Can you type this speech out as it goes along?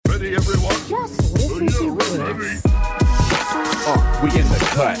ready, everyone? Just listen to ready. this. We in the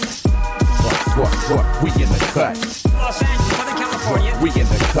cut. What? We in the cut. Los Angeles, Southern California. We in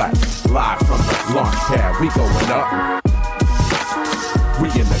the cut. Live from the launch pad. We going up. We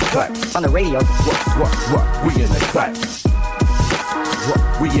in the cut. On the radio. What? We in the cut.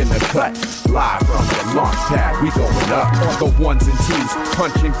 We in the cut, live from the launch pad, we going up on the ones and twos,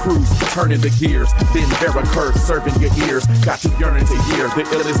 punching crews, turning the gears, Ben Vera Curve serving your ears, got you yearning to hear the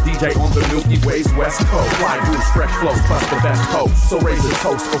illest DJ on the Milky Way's West Coast, fly blues, fresh flows, plus the best host, so raise a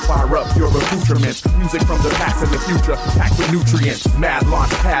toast or fire up your accoutrements, music from the past and the future, packed with nutrients, mad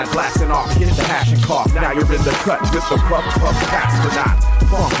launch pad, blasting off, hit the hash and cough, now you're in the cut with the puff astronaut,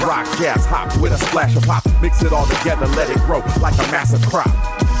 funk, rock, jazz, hop with a splash of pop, mix it all together, let it grow like a massive crop.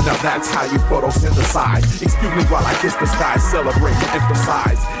 Now that's how you photosynthesize. Excuse me while I kiss the sky, celebrate and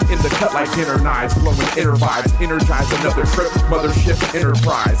emphasize. In the cut like inner knives, blowing inner vibes. Energize another trip, mothership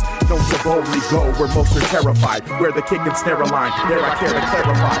enterprise. Known to boldly go where most are terrified. Where the kick and snare line, there I care to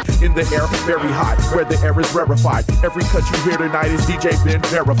clarify. In the air, very high, where the air is rarefied. Every cut you hear tonight is DJ Ben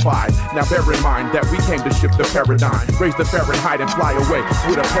verified. Now bear in mind that we came to shift the paradigm. Raise the Fahrenheit and fly away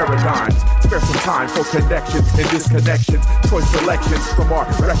with a paradigm. Spare some time for connections and disconnections. Choice selections from our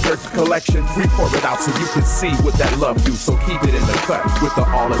record collections. We pour it out so you can see what that love do. So keep it in the cut with the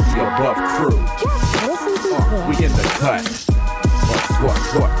all of the above crew. Just listen to this. We in the cut.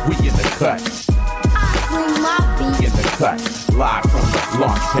 What? We in the cut. I bring my We beat. in the cut. Live from the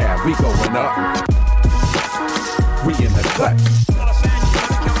launch pad. We going up. We in the cut. Los Angeles,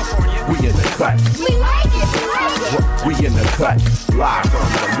 Southern California. We in the cut. We like it. We in the cut. Live from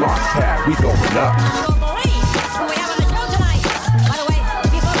the launch pad. We going up. Don't believe what we have on the show tonight. By the way,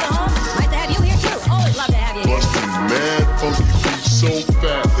 you folks at home, nice to have you here too. Always love to have you here. Busting mad funky beats so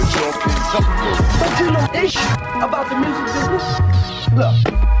fat that y'all can't help it. But you know the issue about the music business? Look,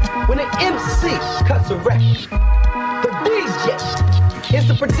 when an MC cuts a record, the DJ is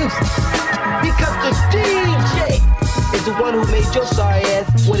the producer. Because the DJ is the one who made your sorry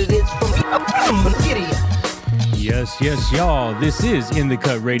ass what it is from the idiot. Yes, y'all. This is In the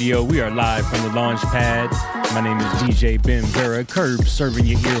Cut Radio. We are live from the launch pad. My name is DJ Ben Vera Curb, serving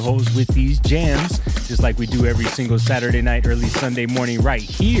your ear holes with these jams, just like we do every single Saturday night, early Sunday morning, right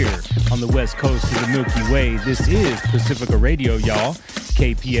here on the west coast of the Milky Way. This is Pacifica Radio, y'all.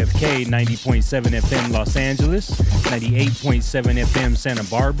 KPFK 90.7 FM Los Angeles, 98.7 FM Santa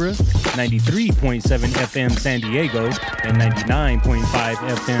Barbara, 93.7 FM San Diego, and 99.5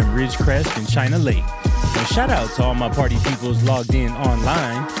 FM Ridgecrest and China Lake. And shout out to all my party peoples logged in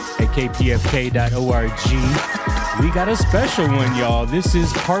online at kpfk.org. We got a special one, y'all. This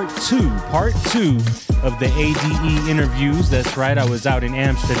is part two of the ADE interviews. That's right, I was out in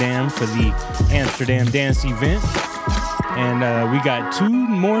Amsterdam for the Amsterdam Dance event. And we got two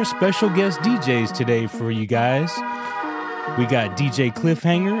more special guest DJs today for you guys. We got DJ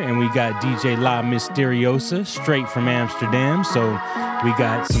Cliffhanger and we got DJ La Misteriosa straight from Amsterdam. So we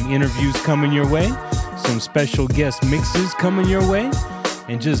got some interviews coming your way, some special guest mixes coming your way,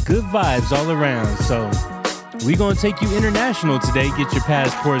 and just good vibes all around. So we're going to take you international today. Get your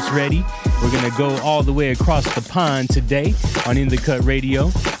passports ready. We're going to go all the way across the pond today on In The Cut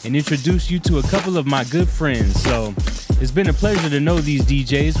Radio and introduce you to a couple of my good friends. So it's been a pleasure to know these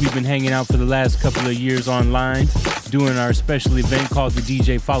DJs. We've been hanging out for the last couple of years online, doing our special event called the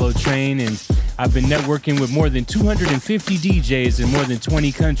DJ Follow Train, and I've been networking with more than 250 DJs in more than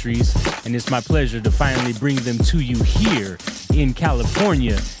 20 countries, and it's my pleasure to finally bring them to you here in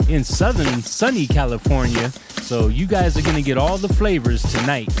California, in southern sunny California. So you guys are going to get all the flavors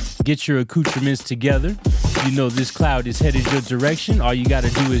tonight. Get your accoutrements together. You know this cloud is headed your direction. All you got to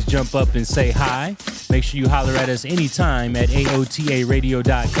do is jump up and say hi. Make sure you holler at us anytime at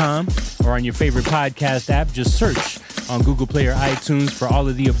aotaradio.com or on your favorite podcast app. Just search on Google Play or iTunes for All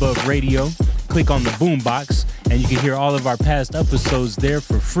of the Above Radio. Click on the boombox and you can hear all of our past episodes there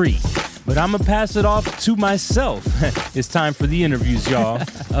for free. But I'm going to pass it off to myself. It's time for the interviews, y'all.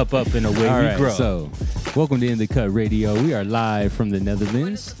 Up, and away all we right, grow. So, welcome to In The Cut Radio. We are live from the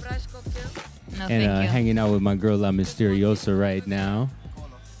Netherlands. No, And thank you. hanging out with my girl La Misteriosa right now.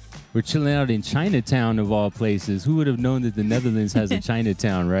 We're chilling out in Chinatown of all places. Who would have known that the Netherlands has a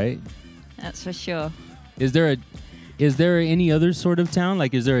Chinatown, right? That's for sure. Is there any other sort of town?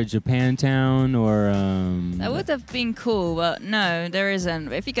 Like, is there a Japantown or That would have been cool, but no, there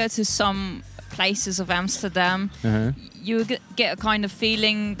isn't. If you go to some places of Amsterdam, you get a kind of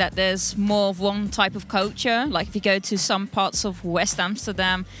feeling that there's more of one type of culture. Like if you go to some parts of West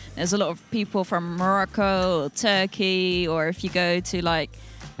Amsterdam, there's a lot of people from Morocco or Turkey, or if you go to like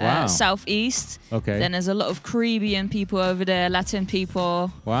Wow. southeast. Okay. Then there's a lot of Caribbean people over there, Latin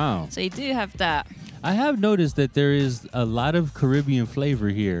people. Wow. So you do have that. I have noticed that there is a lot of Caribbean flavor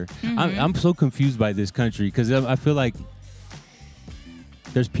here. I'm so confused by this country because I feel like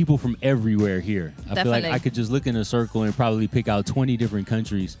there's people from everywhere here. I feel like Definitely. I could just look in a circle and probably pick out 20 different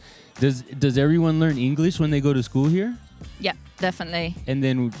countries. Does everyone learn English when they go to school here? Yeah, definitely. And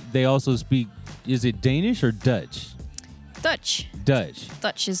then they also speak, is it Danish or Dutch? Dutch.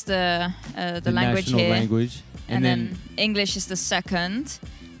 Dutch. Is the language national here. language. And then English is the second.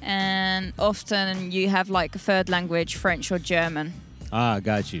 And often you have like a third language, French or German.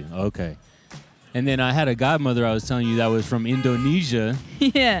 Got you. Okay. And then I had a godmother I was telling you that was from Indonesia.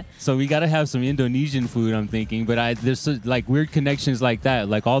 Yeah. So we got to have some Indonesian food, I'm thinking. But there's like weird connections like that.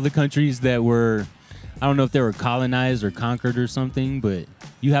 Like all the countries that were, I don't know if they were colonized or conquered or something, but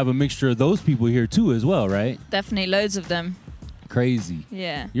you have a mixture of those people here too as well, right? Definitely loads of them. Crazy.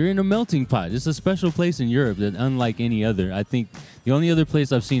 Yeah. You're in a melting pot. It's a special place in Europe that unlike any other. I think the only other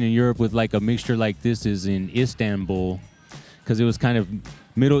place I've seen in Europe with like a mixture like this is in Istanbul because it was kind of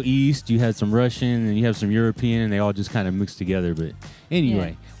Middle East. You had some Russian and you have some European and they all just kind of mixed together. But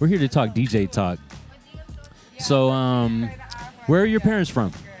anyway, we're here to talk DJ talk. So where are your parents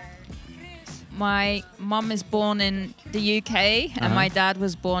from? My mom is born in the UK and my dad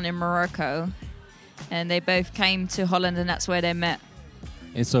was born in Morocco. And they both came to Holland and that's where they met.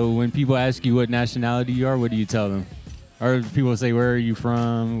 And so when people ask you what nationality you are, what do you tell them? Or people say, where are you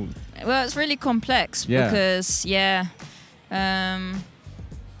from? Well, it's really complex because,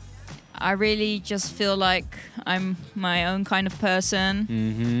 I really just feel like I'm my own kind of person.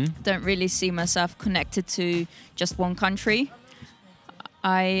 Mm-hmm. Don't really see myself connected to just one country.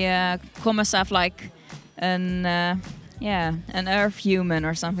 I call myself like an earth human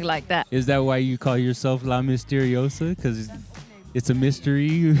or something like that. Is that why you call yourself La Misteriosa? Because it's a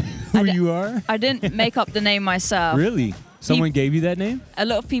mystery who you are? I didn't make up the name myself. Really? Someone gave you that name? A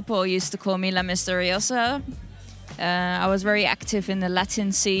lot of people used to call me La Misteriosa. I was very active in the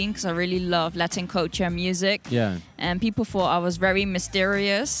Latin scene because I really love Latin culture and music. Yeah. And people thought I was very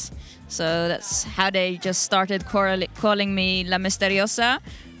mysterious. So that's how they just started calling me La Misteriosa.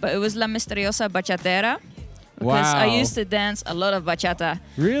 But it was La Misteriosa Bachatera. Because I used to dance a lot of bachata.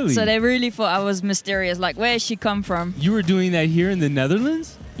 Really? So they really thought I was mysterious. Like, where did she come from? You were doing that here in the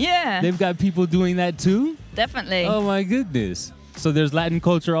Netherlands? Yeah. They've got people doing that too? Definitely. Oh my goodness. So there's Latin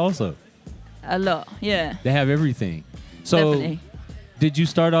culture also? A lot, yeah. They have everything. So Definitely. did you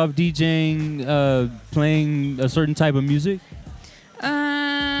start off DJing, playing a certain type of music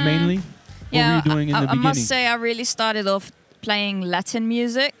mainly? Yeah, what were you doing in the beginning? I must say I really started off playing Latin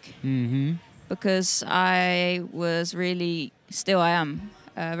music. Mm-hmm. Because I was really, still I am,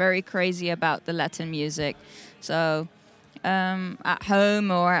 very crazy about the Latin music. So at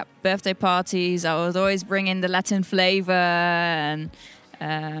home or at birthday parties, I was always bringing the Latin flavor. And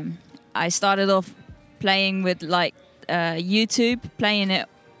I started off playing with like YouTube, playing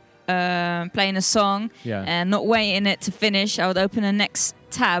a song and not waiting it to finish. I would open the next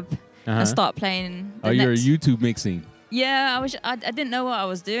tab and start playing the you're next. YouTube mixing. Yeah, I didn't know what I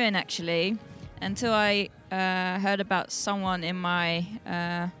was doing actually until I heard about someone in my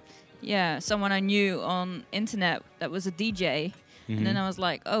someone I knew on internet that was a DJ, and then I was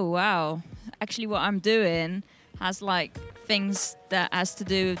like, oh wow, actually what I'm doing has like things that has to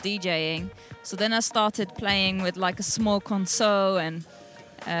do with DJing. So then I started playing with like a small console and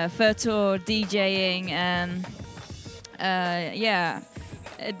virtual DJing, and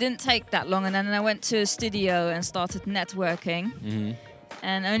it didn't take that long, and then I went to a studio and started networking.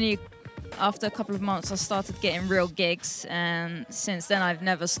 And only after a couple of months I started getting real gigs, and since then I've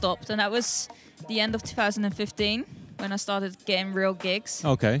never stopped. And that was the end of 2015 when I started getting real gigs.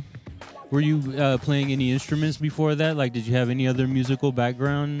 Okay. Were you playing any instruments before that? Like, did you have any other musical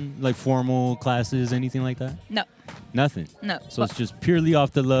background, like formal classes, anything like that? No. Nothing? No. So it's just purely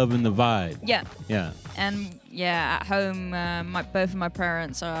off the love and the vibe? Yeah. Yeah. And yeah, at home, both of my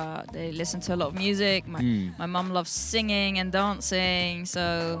parents they listen to a lot of music. My mum loves singing and dancing.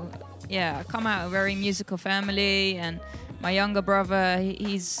 So yeah, I come out of a very musical family, and my younger brother,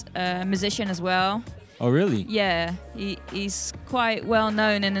 he's a musician as well. Oh, really? Yeah, he's quite well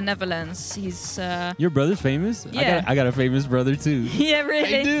known in the Netherlands. He's your brother's famous? Yeah. I got a famous brother too. Yeah,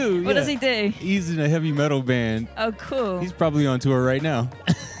 really? I do. What does he do? He's in a heavy metal band. Oh, cool. He's probably on tour right now.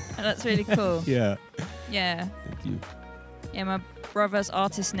 That's really cool. Yeah. Yeah. Thank you. Yeah, my brother's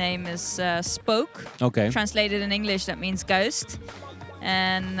artist name is Spoke. Okay. Translated in English, that means ghost.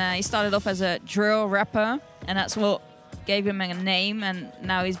 And he started off as a drill rapper, and that's what gave him a name, and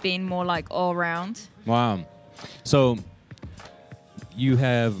now he's been more like all round. Wow. So you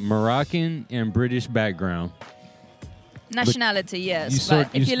have Moroccan and British background. Nationality, yes. you sort-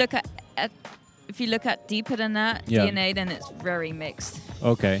 But if you you look at deeper than that, Yeah. DNA, then it's very mixed.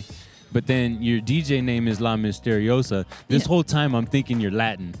 Okay. But then your DJ name is La Misteriosa. This Yeah. whole time I'm thinking you're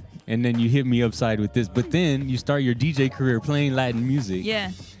Latin. And then you hit me upside with this. But then you start your DJ career playing Latin music.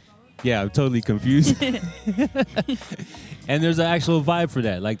 Yeah. Yeah, I'm totally confused. And there's an actual vibe for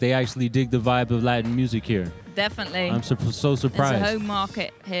that. Like they actually dig the vibe of Latin music here. Definitely. I'm so There's surprised. a home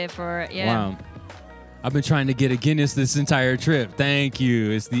market here for it. Yeah. Wow. I've been trying to get a Guinness this entire trip. Thank you.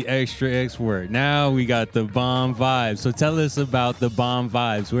 It's the extra X word. Now we got the bomb vibes. So tell us about the bomb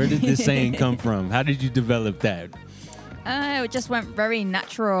vibes. Where did this saying come from? How did you develop that? It just went very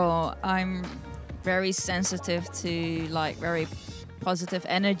natural. I'm very sensitive to like very positive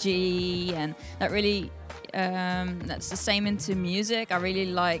energy, and that really that's the same into music. I really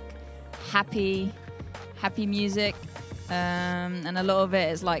like happy music, and a lot of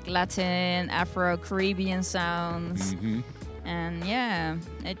it is like Latin, Afro, Caribbean sounds. And yeah,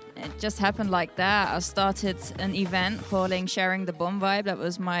 it just happened like that. I started an event calling Sharing the Bomb Vibe. That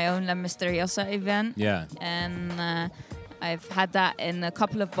was my own La Misteriosa event. Yeah. And I've had that in a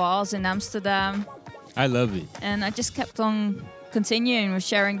couple of bars in Amsterdam. I love it. And I just kept on continuing with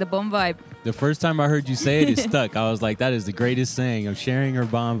Sharing the Bomb Vibe. The first time I heard you say it, it stuck. I was like, that is the greatest saying of sharing her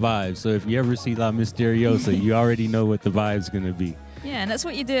bomb vibes. So if you ever see La Misteriosa, you already know what the vibe's going to be. Yeah, and that's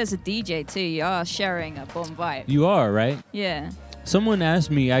what you do as a DJ too. You are sharing a bomb vibe. You are, right? Yeah. Someone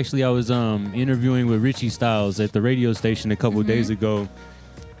asked me, actually, I was interviewing with Richie Styles at the radio station a couple days ago,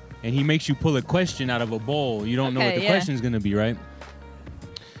 and he makes you pull a question out of a bowl. You don't know what the question's going to be, right?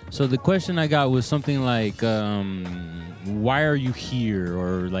 So the question I got was something like, why are you here?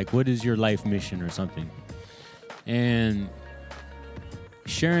 Or like, what is your life mission or something? And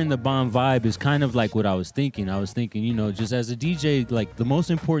sharing the bomb vibe is kind of like what I was thinking. I was thinking, you know, just as a DJ, like the most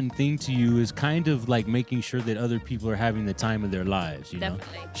important thing to you is kind of like making sure that other people are having the time of their lives, you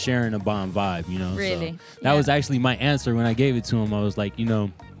Definitely. know, sharing a bomb vibe, you know. Really? So that was actually my answer when I gave it to him. I was like, you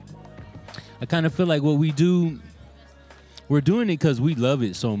know, I kind of feel like what we do, we're doing it because we love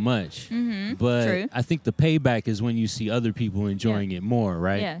it so much. But True. I think the payback is when you see other people enjoying it more,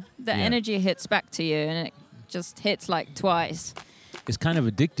 right? Yeah. The energy hits back to you, and it just hits like twice. It's kind of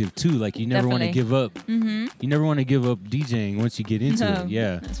addictive too. Like you never want to Definitely. give up. You never want to give up DJing once you get into No, it.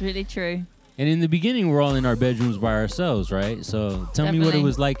 Yeah. That's really true. And in the beginning, we're all in our bedrooms by ourselves, right? So tell me what it Definitely.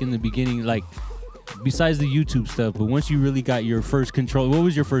 was like in the beginning, like besides the YouTube stuff. But once you really got your first controller, what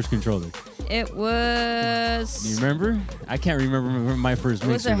was your first controller? It was. Do you remember? I can't remember my first It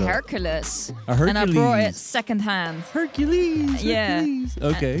was mixer. a though. Hercules. A Hercules. And I brought it secondhand. Hercules. Yeah. Hercules.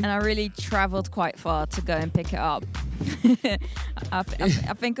 Okay. And I really traveled quite far to go and pick it up. I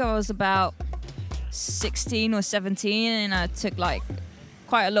think I was about 16 or 17, and I took like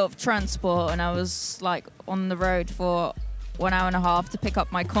quite a lot of transport, and I was like on the road for 1 hour and a half to pick up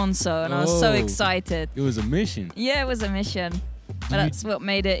my console, and I was so Oh. excited. It was a mission. Yeah, it was a mission. But you- that's what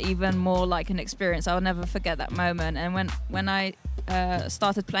made it even more like an experience. I'll never forget that moment. And when I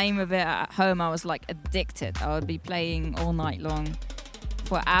started playing with it at home, I was like addicted. I would be playing all night long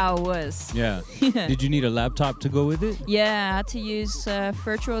for hours. Yeah. Did you need a laptop to go with it? Yeah, I had to use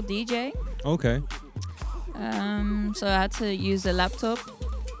Virtual DJ. Okay. So I had to use a laptop.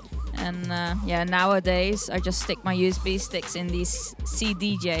 And yeah, nowadays I just stick my USB sticks in these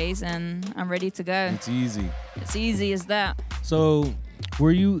CDJs and I'm ready to go. It's easy. It's easy as that. So,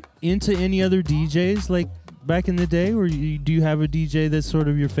 were you into any other DJs like back in the day, or do you have a DJ that's sort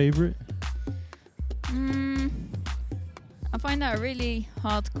of your favorite? I find that a really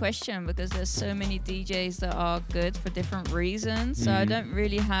hard question because there's so many DJs that are good for different reasons. So I don't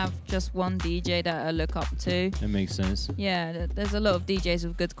really have just one DJ that I look up to. That makes sense. Yeah, there's a lot of DJs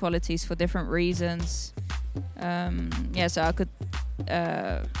with good qualities for different reasons. Yeah, so I could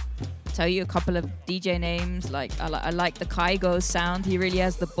tell you a couple of DJ names. Like I like the Kygo sound. He really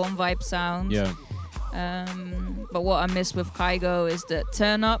has the bomb vibe sound. Yeah. But what I miss with Kygo is the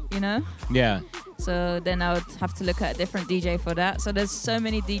turn up, you know? Yeah. So then I would have to look at a different DJ for that. So there's so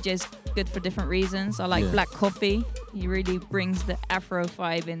many DJs good for different reasons. I like Yeah. Black Coffee. He really brings the Afro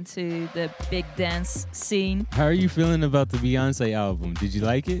vibe into the big dance scene. How are you feeling about the Beyonce album? Did you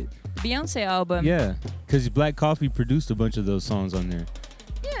like it? Beyonce album. Yeah, because Black Coffee produced a bunch of those songs on there.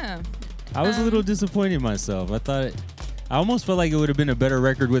 Yeah. I was a little disappointed myself. I almost felt like it would have been a better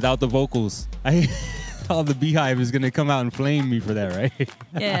record without the vocals. All the Beehive is going to come out and flame me for that, right?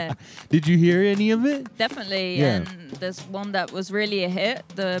 Yeah. Did you hear any of it? Definitely. Yeah. And there's one that was really a hit,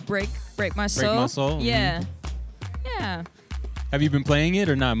 the Break My Soul. My Soul? Yeah. Yeah. Have you been playing it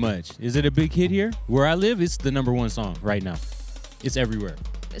or not much? Is it a big hit here? Where I live, it's the #1 song right now. it's everywhere.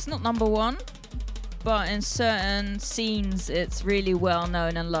 It's not number one, but in certain scenes, it's really well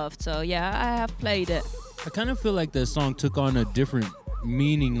known and loved. So yeah, I have played it. I kind of feel like the song took on a different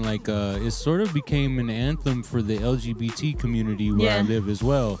meaning. Like it sort of became an anthem for the LGBT community where I Yeah. live as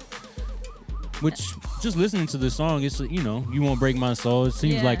well. Which, just listening to the song, it's, you know, You Won't Break My Soul. It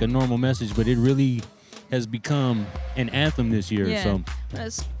seems Yeah. like a normal message, but it really has become an anthem this year. Yeah.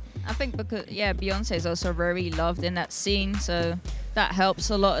 So I think because Beyonce is also very loved in that scene, so that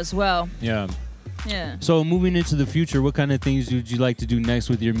helps a lot as well. yeah. Yeah. So moving into the future, what kind of things would you like to do next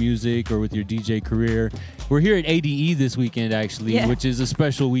with your music or with your DJ career? We're here at ADE this weekend, actually, Yeah. which is a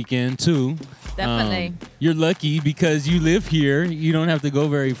special weekend too. Definitely. You're lucky because you live here. You don't have to go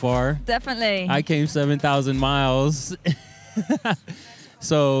very far. Definitely. I came 7,000 miles.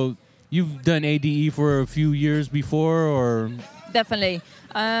 So you've done ADE for a few years before, or? Definitely.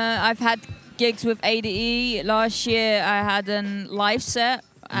 I've had gigs with ADE. Last year, I had a live set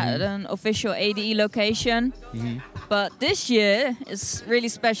at an official ADE location. But this year is really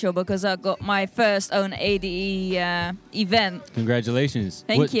special because I got my first own ADE event. Congratulations.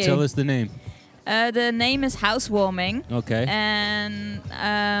 Thank you. Tell us the name. The name is Housewarming. Okay. And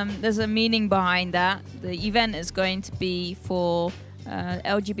there's a meaning behind that. The event is going to be for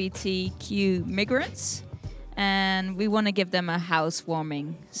LGBTQ migrants, and we want to give them a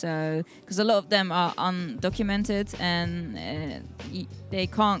housewarming. So, because a lot of them are undocumented and they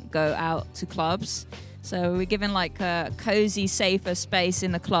can't go out to clubs. So we're giving like a cozy, safer space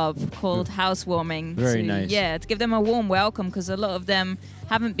in the club called Housewarming. Very nice. Yeah, to give them a warm welcome because a lot of them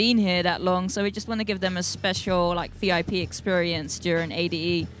haven't been here that long. So we just want to give them a special like VIP experience during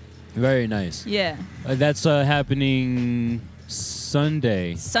ADE. Very nice. Yeah. That's happening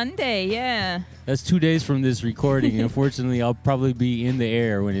Sunday. Sunday, yeah. That's 2 days from this recording. Unfortunately, I'll probably be in the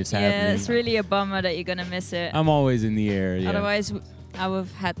air when it's happening. Yeah, it's really a bummer that you're going to miss it. I'm always in the air. Yeah. Otherwise, I would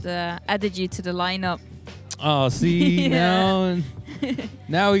have had added you to the lineup. Oh, see, Yeah.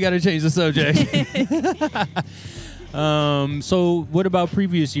 now we got to change the subject. So what about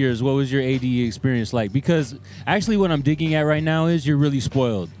previous years? What was your ADE experience like? Because actually what I'm digging at right now is you're really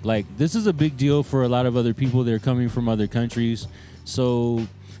spoiled. Like, this is a big deal for a lot of other people. They're coming from other countries. So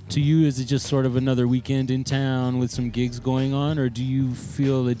to you, is it just sort of another weekend in town with some gigs going on? Or do you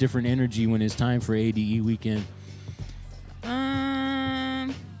feel a different energy when it's time for ADE weekend?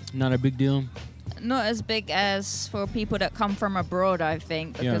 Not a big deal? Not as big as for people that come from abroad, I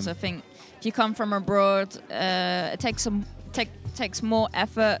think, because Yeah. I think if you come from abroad, it takes more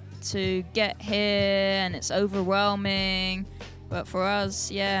effort to get here, and it's overwhelming. But for us,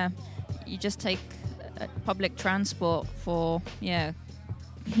 yeah, you just take public transport for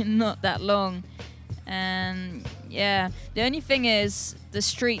not that long, and yeah, the only thing is the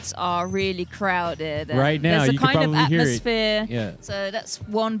streets are really crowded. And Right now, there's a you can kind of probably hear it. atmosphere. Yeah. So that's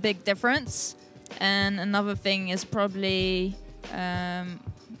one big difference. And another thing is probably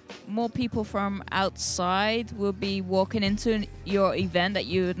more people from outside will be walking into your event that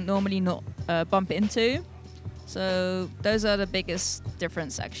you would normally not bump into. So those are the biggest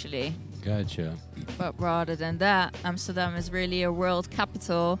difference, actually. Gotcha. But rather than that, Amsterdam is really a world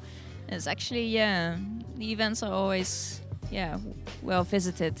capital. It's actually, the events are always, well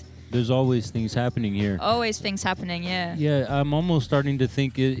visited. There's always things happening here. Always things happening, yeah. Yeah, I'm almost starting to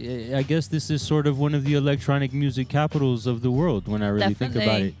think, I guess this is sort of one of the electronic music capitals of the world when I really think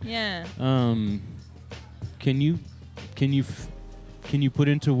about it. Yeah. Can you put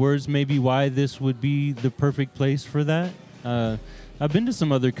into words maybe why this would be the perfect place for that? I've been to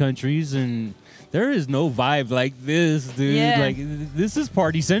some other countries and there is no vibe like this, dude. Yeah. Like, this is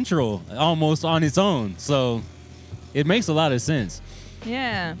Party Central almost on its own. So it makes a lot of sense.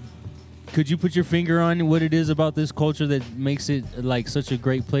 Yeah. Could you put your finger on what it is about this culture that makes it like such a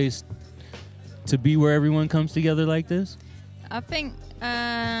great place to be where everyone comes together like this? I think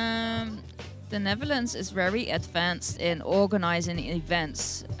the Netherlands is very advanced in organizing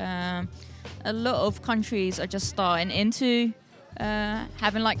events. A lot of countries are just starting into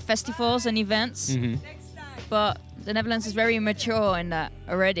having like festivals and events, but the Netherlands is very mature in that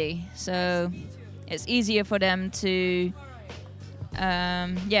already. So it's easier for them to,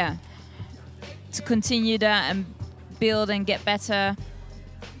 to continue that and build and get better.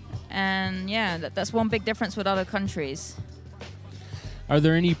 And that's one big difference with other countries. Are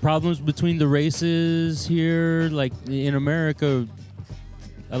there any problems between the races here? Like in America,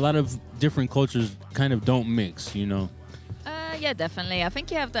 a lot of different cultures kind of don't mix, you know? Yeah, definitely. I think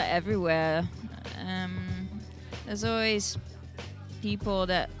you have that everywhere. There's always people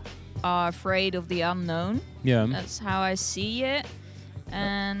that are afraid of the unknown. Yeah. That's how I see it.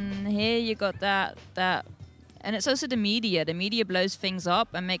 And here you got that And it's also the media. The media blows things up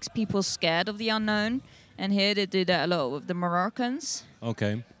and makes people scared of the unknown. And here they do that a lot with the Moroccans.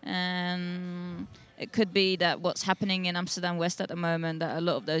 Okay. And it could be that what's happening in Amsterdam West at the moment, that a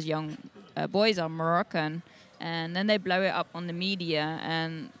lot of those young boys are Moroccan. And then they blow it up on the media.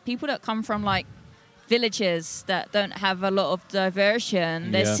 And people that come from like villages that don't have a lot of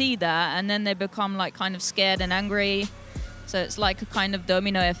diversion, they see that and then they become like kind of scared and angry. So it's like a kind of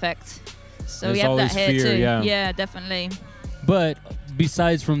domino effect. So There's we have that always here fear, too. yeah. Definitely. But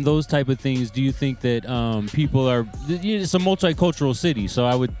besides from those type of things, do you think that people are... It's a multicultural city, so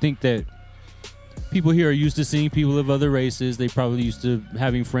I would think that people here are used to seeing people of other races. They probably used to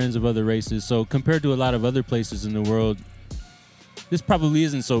having friends of other races. So compared to a lot of other places in the world, this probably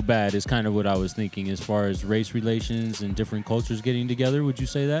isn't so bad, is kind of what I was thinking as far as race relations and different cultures getting together. Would you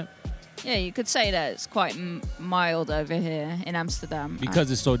say that? Yeah, you could say that it's quite mild over here in Amsterdam. Because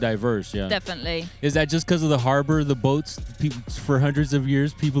it's so diverse, yeah. Definitely. Is that just because of the harbor, the boats? People, for hundreds of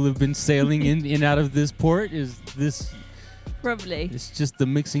years, people have been sailing in and out of this port? Is this... Probably. It's just the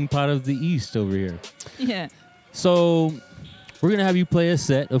mixing pot of the East over here. Yeah. So... We're going to have you play a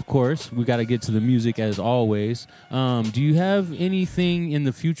set, of course. We got to get to the music as always. Do you have anything in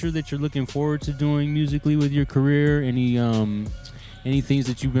the future that you're looking forward to doing musically with your career? Any things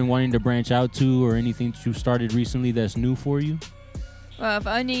that you've been wanting to branch out to or anything that you've started recently that's new for you? Well, I've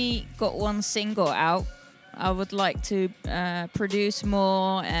only got one single out. I would like to produce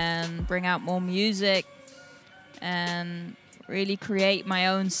more and bring out more music and really create my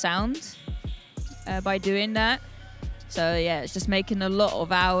own sound by doing that. So, yeah, it's just making a lot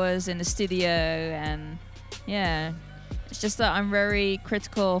of hours in the studio and, yeah, it's just that I'm very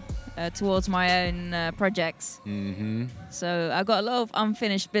critical towards my own projects. Mm-hmm. So I've got a lot of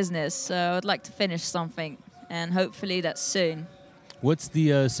unfinished business, so I'd like to finish something, and hopefully that's soon. What's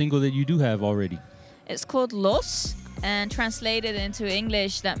the single that you do have already? It's called Los, and translated into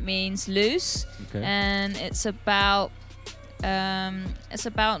English, that means loose. Okay. And it's about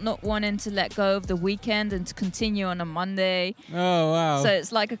not wanting to let go of the weekend and to continue on a Monday. Oh, wow. So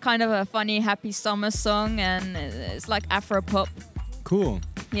it's like a kind of a funny, happy summer song, and it's like Afro pop. Cool.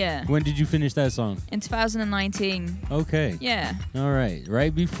 Yeah. When did you finish that song? In 2019. Okay. Yeah. All right.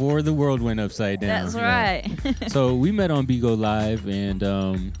 Right before the world went upside down. That's right. So we met on Bigo Live, and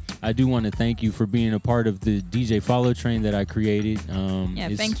I do want to thank you for being a part of the DJ Follow Train that I created.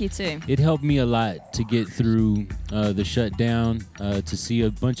 Thank you too. It helped me a lot to get through the shutdown, to see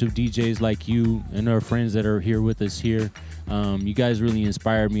a bunch of DJs like you and our friends that are here with us here. You guys really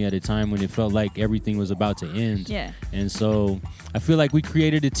inspired me at a time when it felt like everything was about to end. Yeah. And so I feel like we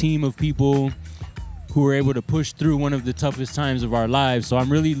created a team of people who were able to push through one of the toughest times of our lives. So I'm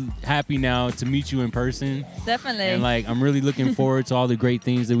really happy now to meet you in person. Definitely. And I'm really looking forward to all the great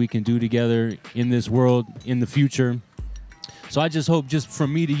things that we can do together in this world in the future. So I just hope, just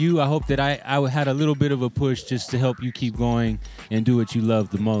from me to you, I hope that I had a little bit of a push just to help you keep going and do what you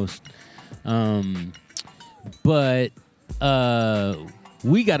love the most. But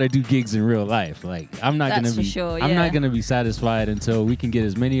we got to do gigs in real life. I'm not going to be for sure, I'm not going to be satisfied until we can get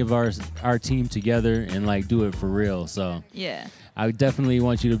as many of our team together and do it for real. So yeah. I definitely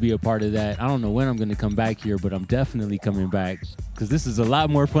want you to be a part of that. I don't know when I'm going to come back here, but I'm definitely coming back because this is a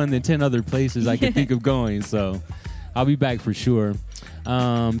lot more fun than 10 other places I can think of going. So I'll be back for sure.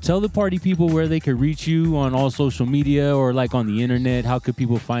 Tell the party people where they could reach you on all social media or on the internet. How could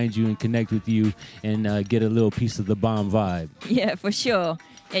people find you and connect with you and get a little piece of the bomb vibe? Yeah, for sure.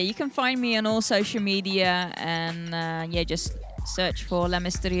 Yeah, you can find me on all social media and just search for La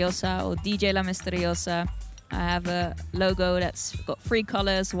Misteriosa or DJ La Misteriosa. I have a logo that's got 3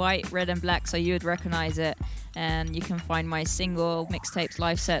 colors, white, red and black, so you would recognize it. And you can find my single, mixtapes,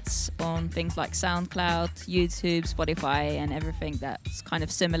 live sets on things like SoundCloud, YouTube, Spotify, and everything that's kind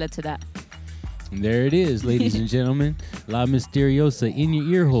of similar to that. And there it is, ladies and gentlemen. La Misteriosa in your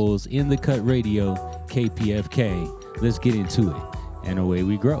ear holes, in the cut radio, KPFK. Let's get into it. And away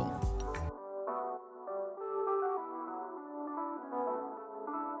we grow.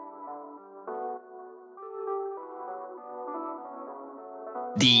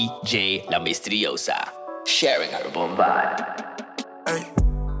 DJ La Misteriosa, sharing our bomb vibe. Hey,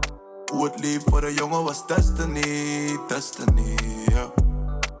 hoe het lief voor de jongen was destiny, destiny, yeah.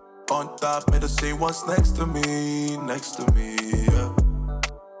 On top met de C1's next to me, yeah.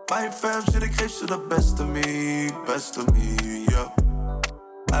 Mijn fam shit, ik geef ze de best of me, yeah.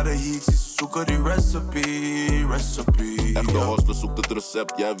 Naar de heat, ze zoeken die recipe. Echte hostler zoekt het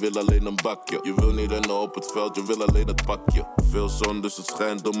recept, jij wil alleen een bakje. Je wil niet rennen op het veld, je wil alleen het pakje. Veel zon, dus het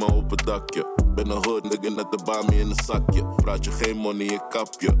schijnt door mijn open dakje. Ben een hood, nigga, net de bami in een zakje. Praat je geen money, ik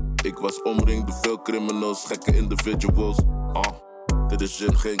kap je. Ik was omringd door veel criminals, gekke individuals. Dit is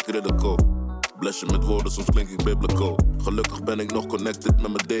shit, geen critical. Bless je met woorden, soms klink ik biblical. Gelukkig ben ik nog connected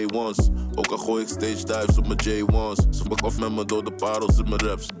met mijn day ones. Ook al gooi ik stage dives op mijn J1's. Ze bak af met me door de parels in mijn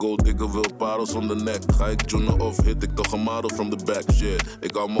raps. Gold digger wil parels om de nek. Ga ik tunen of hit ik toch een model from the back, shit.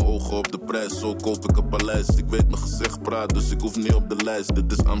 Ik hou mijn ogen op de prijs, zo koop ik een paleis. Ik weet mijn gezicht praat, dus ik hoef niet op de lijst.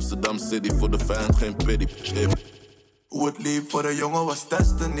 Dit is Amsterdam City, voor de fan geen pity. Hoe het liep voor de jongen was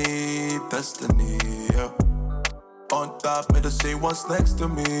destiny, destiny, yeah. On top met de C1's next to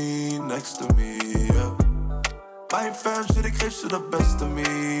me, yeah. Mijn fam shit, ik geef ze de best of me,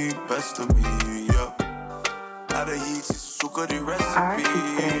 yeah. Naar de heat, ze zoeken die recipe,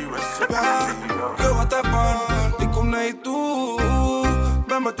 yeah. Yo, wat heb man, ik kom naar je toe.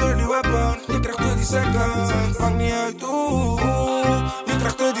 Ben met dirty weapon, je krijgt 30 seconds. Maakt niet uit, je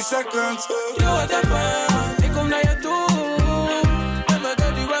krijgt 30 seconds. Yo, wat heb man, ik kom naar je toe. Ben met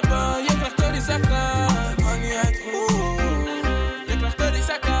dirty weapon, je krijgt 30 seconds. Maakt niet uit, je krijgt 30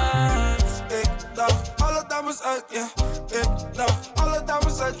 seconds. Ik dacht, alle dames uit, yeah. Ik dacht, alle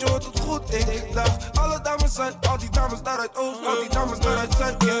dames uit, je hoort het goed. Ik dacht, alle dames uit, al die dames daaruit Oost, al die dames daaruit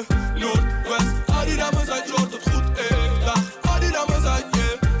Zuid, yeah. Noordwest, al die dames uit, je hoort het goed. Ik dacht, al die dames uit,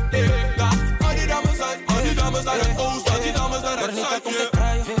 yeah. Ik dacht, al die dames uit, al die dames daaruit Oost, al die dames daaruit Zuid, yeah.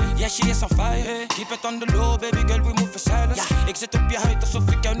 Yeah, she is on fire. Keep it on the low, baby girl, we move in silence. Ik zit op je huid alsof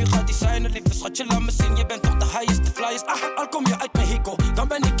ik jou nu ga designen. Lieve schatje, laat me zien, je bent toch de highest, de flyest. Al kom je uit Mexico, dan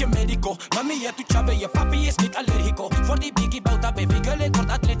ben ik je medico. Mami, je doet chabe, je papi is niet allergico. Voor die biggie bouta, baby girl, ik word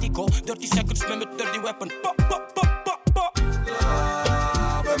atletico. 30 seconds met mijn dirty weapon. Pop, pop, pop, pop, pop.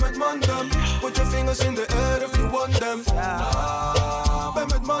 Ben met mandem, put your fingers in the air if you want them. Ben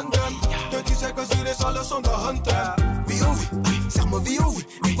met mandem, 30 seconds, hier is alles onder hand. Wie over? Zeg me wie over?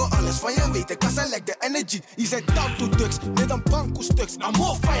 Ik wil alles van je weten, cause I like the energy. Je zei down to drugs, met een banko stuks. I'm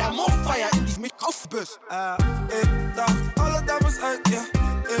more fire, in die make-off-bus. Ik dacht, alle dames uit, yeah.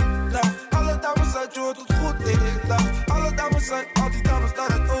 Ik dacht, alle dames uit, je hoort het goed. Ik dacht, alle dames uit, al die dames daar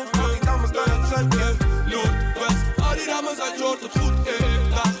uit Oost, al die dames daar uit Zuid, yeah. Noordwest, al die dames uit, je hoort het goed.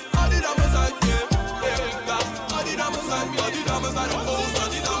 Ik dacht, al die dames uit, yeah. Ik dacht, al die dames uit, al die dames uit Oost, al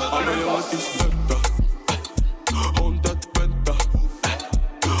die dames uit Alle jongens die stunten, 100 punten,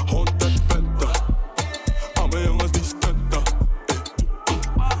 100 punten. Alle jongens die stunten.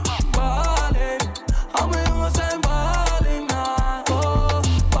 Balling, alle jongens zijn balling, oh,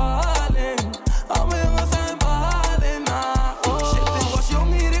 balling. Alle jongens zijn balling, oh. Shit, ik was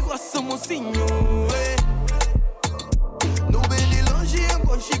jong hier, ik was een mocinho, eh. Nu ben ik longe en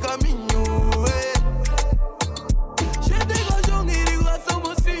kon je caminho, eh. Shit, ik was jong hier, ik was een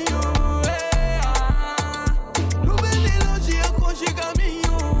mocinho, eh. Nu ben ik longe en kon je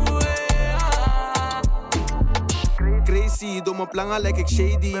caminho, eh. Crazy, door mijn plangen lijk ik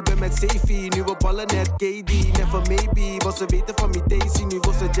shady. Ben met Safety, nu we ballen net KD. Never maybe, was ze weten van me Daisy. Nu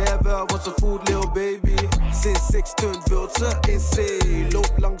was ze Javel, was ze food lil baby. Sinds 6 stunt wilt ze in zee.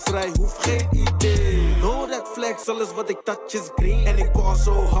 Loop langs rij, hoef geen idee. No red flags, alles wat ik touch is green. En ik bal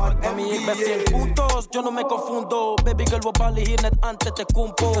zo hard, Mami, ik ben veel puntos, yo no me confundo. Baby girl, we ballen hier net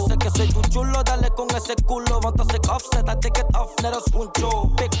Antetokounmpo. Yo sé que soy tu chulo, dale con ese culo. Want als ik afzet, dan tik het af net als Huncho.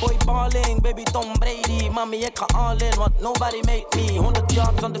 Big boy balling, baby Tom Brady. Mami, ik ga all in, want nobody made me. 100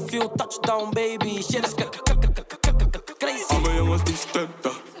 yards on the field, touchdown baby. Shit is crazy. Alle jongens die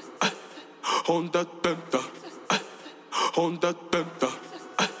stunten, 100 punten, 100 punten,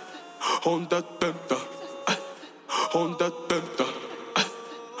 100 punten, 100 punten,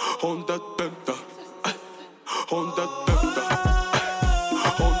 100 punten, 100 punten.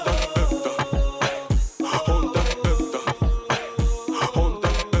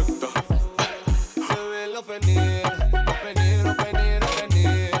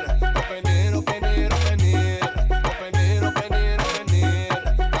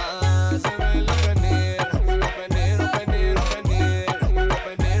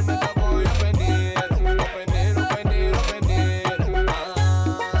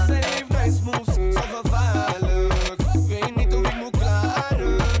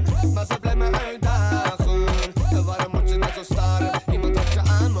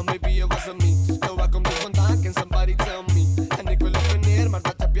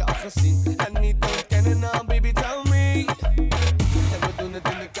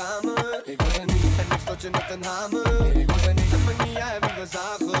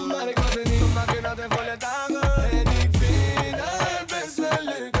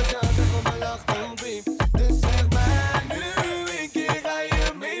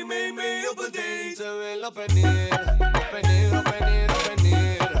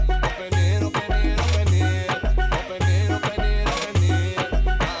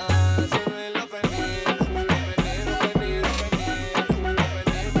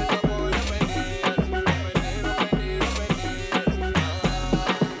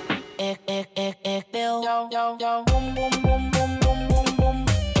 yo, boom, boom, boom, boom, boom, boom, boom.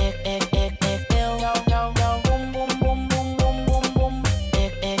 Ik wil yo, boom, boom, boom, boom, boom, boom, boom.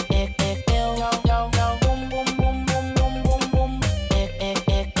 Ik wil yo, boom, boom, boom, boom, boom, boom, boom.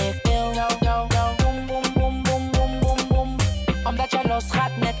 Ik wil yo, boom, boom, boom, boom, boom, boom, boom. Omdat je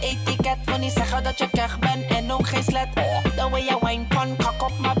losgaat met etiket, wil niet zeggen dat je keg bent en ook geen slet. The way you wine con, kak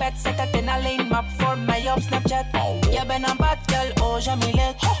op mijn bed, zet het in alleen map voor mij op Snapchat. Je bent een bad girl, oh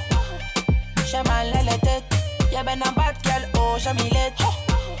Jamilet. Shaman leletet. Je bent een bad girl, oh Jamilet.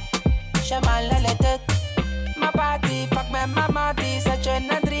 Shaman leletet. Mijn party, pak met mama die. Zet je in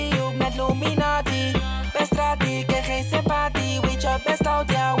een driehoek met Luminati. Best rati, krijg geen sympathie. Weet je best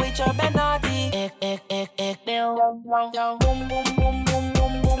oud, ja, weet je ben naughty. Ik wil yo, boom, boom, boom, boom,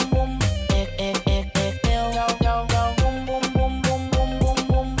 boom, boom, boom. Ik wil yo, boom, boom, boom, boom, boom, boom,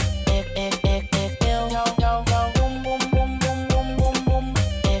 boom. Ik wil yo, boom, boom, boom, boom, boom, boom, boom.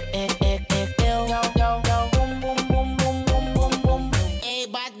 Ik wil yo, boom, boom, boom, boom, boom, boom, boom. Hey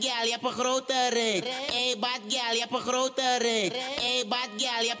bad girl, je hebt een grote rik. Hey bad girl, je hebt een grote rik. Hey bad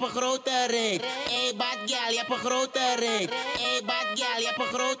girl, je hebt een grote rik. Hey bad girl, je hebt een grote rik. Hey bad girl, je hebt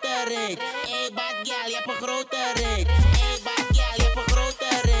een grote rik. Hey bad girl, je hebt een grote rik. Hey bad girl, je hebt een grote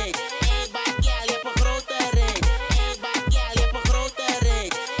rik. Hey bad girl, je hebt een grote rik. Hey bad girl, je hebt een grote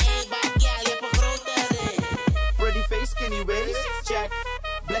rik. Hey bad girl, je hebt een grote rik. Pretty face, skinny waist, check.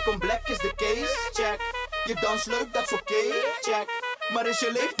 Black on black is de case, check. Je dans leuk, dat is oké, check. Maar is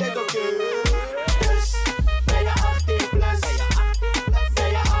je leeftijd oké? Dus ben je 18 plus?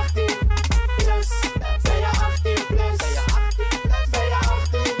 Ben je 18 plus? Ben je 18 plus? Ben je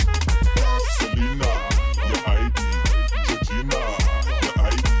 18 plus? Selena, je ID. Georgina, je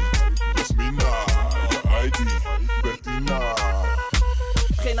ID. Jasmina, je ID. Bertina.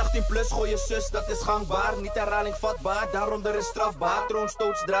 Geen 18 plus, gooi je zus, dat is gangbaar. Niet herhaling vatbaar, daaronder is strafbaar.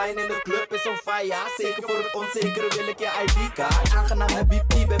 Troonstoots draaien in de club is on fire. Zeker voor het onzekere wil ik je ID-kaart. Aangenaam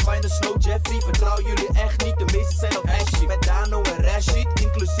Habibti, bij Fine Slow Jeffrey. Vertrouw jullie echt niet, de meeste zijn op Ashley. Met Dano en Rashid,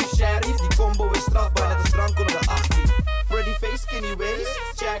 inclusief Sheriff. Die combo is strafbaar, net als drank onder de 18. Pretty face, skinny waist,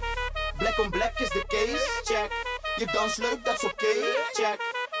 check. Black on black is de case, check. Je dans leuk, dat is oké, check.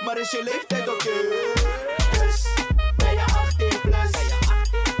 Maar is je leeftijd oké? Dus ben je 18 plus?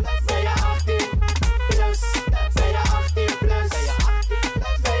 Ben je 18 plus? Ben je 18 plus?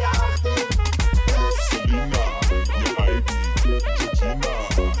 Ben je 18 plus? Selena, je ID.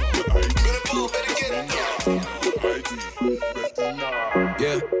 Georgina, je ID. Je ID. Bertina.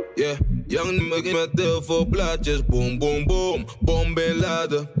 Yeah, young nigga met heel veel plaatjes. Boom, boom, boom, bom Bin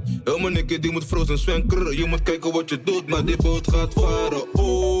Laden. Heel mijn nigga die moet frozen zwenken. Je moet kijken wat je doet, maar die boot gaat varen.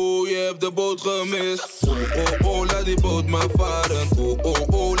 Oh, je hebt de boot gemist. Oh, laat die boot maar varen.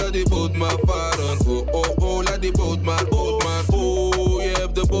 Oh, laat die boot maar varen. Oh, laat die boot maar. Oh, je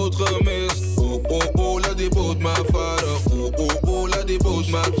hebt de boot gemist. Oh, laat die boot maar varen. Oh, laat die boot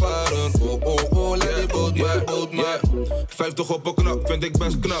maar varen. Oh, laat die boot maar. 50 op een knap, vind ik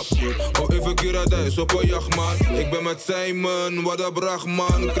best knap. Oh, even Kiradijs op een jacht, man. Ik ben met Simon, wat een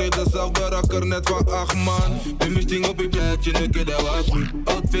brachman. Ik kreeg dezelfde rakker net van 8 man. Ben mijn ding op je plaatje, een keer dat was me.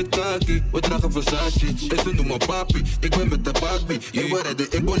 Outfit kaki, we dragen Versace. Is een noemen papi, ik ben met de Barbie. Je waren de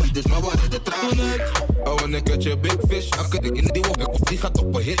imbolides, maar waren de tranen. Oh, en ik had je big fish. Akker ik in die wok, die gaat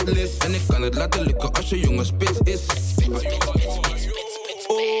op een hitlist. En ik kan het laten lukken als je jongen spits is.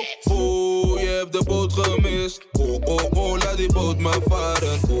 Oh, je hebt de boot gemist. Oh, laat die boot maar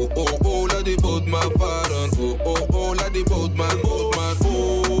varen. Oh, laat die boot maar varen. Oh, laat die boot maar.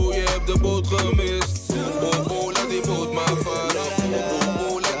 Oh, je hebt de boot gemist. Oh, laat die boot maar varen.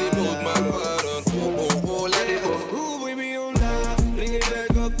 Oh, laat die boot maar varen. Oh, laat die boot. Ooh, baby, on live, bring it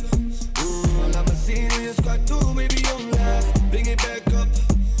back up. Laat me zien hoe je squat doet, baby, on live, bring it back up.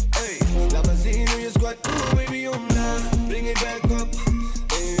 Hey, laat me zien hoe je squat doet, baby, on live, bring it back up.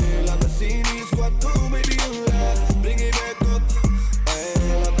 Laat me zien hoe je squat doet, baby, on live, bring it back up.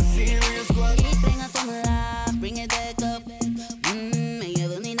 Laat me zien hoe je squat. Ik breng het omlaag, bring it back up. En je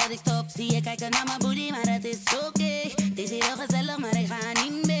wil niet dat ik stop. Zie je kijken naar mijn booty, maar dat is oké. Het is hier heel gezellig, maar ik ga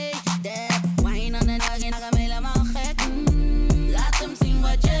niet mee. Wine aan de dag en ik ga me helemaal gek. Laat hem zien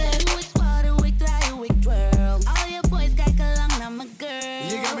wat je hebt. Doe ik squat, doe ik draai, doe ik twirl. Al je boys kijken lang naar mijn girl.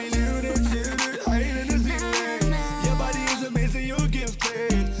 You got me looted, higher than the ceiling. Your body is amazing, you're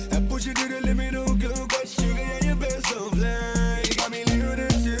gifted. I push you to the limit, oh girl, got sugar and your best so fly. You got me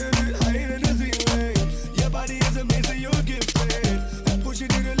looted, higher than the ceiling. Your body is amazing, you're gifted. I push you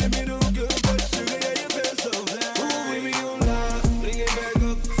to the limit, oh girl, got sugar and your best so fly. Ooh, baby, on live, bring it back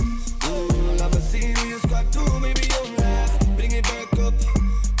up. Ooh, laat me zien hoe je squat doet, baby, on live, bring it back up.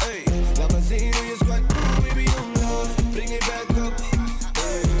 Hey, laat me zien hoe je squat doet, baby, on live, bring it back up.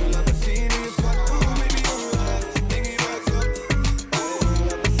 Hey,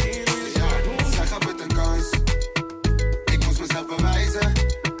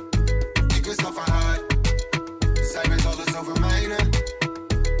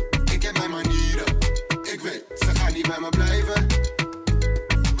 bij me blijven.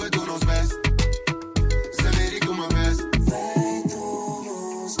 We doen ons best. Ze weet ik doe mijn best. Wij doen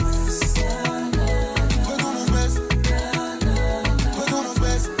ons best. We doen ons best. We doen ons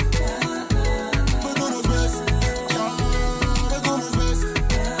best. We doen ons best. Ja, we doen ons best.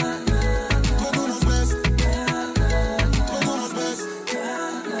 We doen ons best. We doen ons best.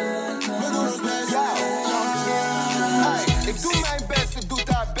 We doen ons best. Ja, hey, ik doe mijn best, ik doe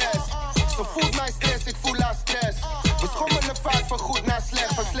haar best. Ze voelt mijn stress, ik voel haar stress. We schommelen vaak van goed naar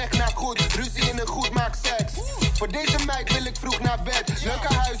slecht, van slecht naar goed. Ruzie in een goed maakt seks. Voor deze meid wil ik vroeg naar bed.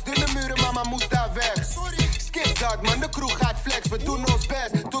 Leuke huis, dunne muren, mama moest daar weg. Skip dat, man, de kroeg gaat flex. We doen ons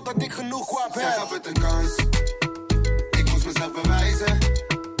best, totdat ik genoeg kwap heb. Zij gaf het een kans. Ik moest mezelf bewijzen.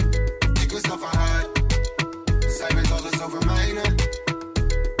 Ik wist al van haar. Zij weet alles over mijne.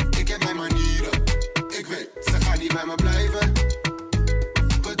 Ik heb mijn manieren. Ik weet, ze gaat niet bij me blijven.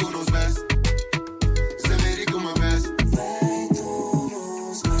 We doen ons best. Ze weet ik doe mijn best. Wij doen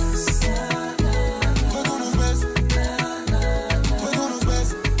ons best. We doen ons best. We doen ons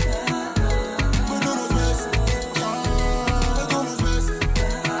best. We doen ons best. Ja, we doen ons best.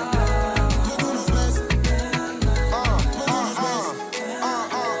 We doen ons best. We doen ons best.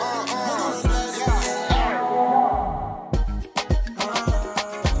 We doen ons best.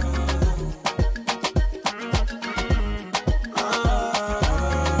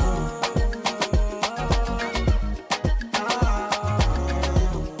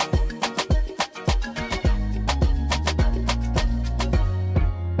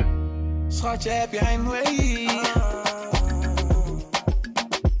 Schatje, heb je heimwee?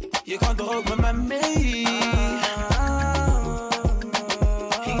 Je kan toch ook met mij mee?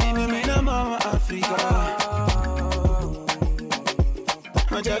 Ik neem je mee naar mama Afrika.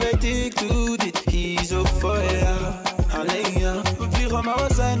 Want jij weet ik doe dit hier zo voor jou. Alleen ja, we vliegen maar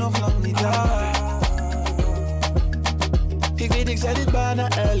we zijn nog lang niet daar. Ik weet ik zei dit bijna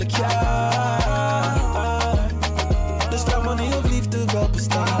elk jaar. Dus vraag me niet of liefde wel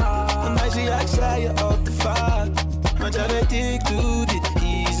bestaat. Want meisje, ja, ik zei je al te vaak. Want jij weet ik doe dit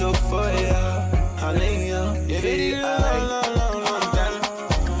hier zo voor jou. Alleen ja, je weet ik lang time.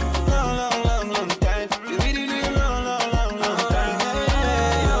 Long time. Je weet ik nu long time. Long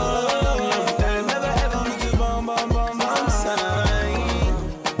time. Never ever moeten bam zijn.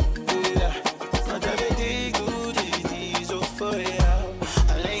 Ja, want jij weet ik doe dit hier zo voor jou.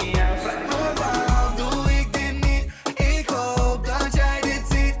 Alleen ja. Waarom doe ik dit niet? Ik hoop dat jij dit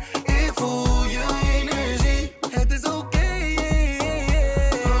ziet. Ik voel je energie. Het is oké.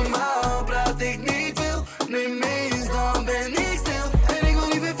 Normaal praat ik niet veel. Nee, meestal ben ik stil. En ik wil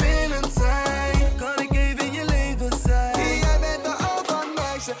niet vervelend zijn. Kan ik even in je leven zijn? Jij bent een oud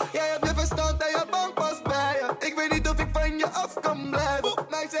meisje. Jij hebt je verstand en je bank past bij je. Ik weet niet of ik van je af kan blijven.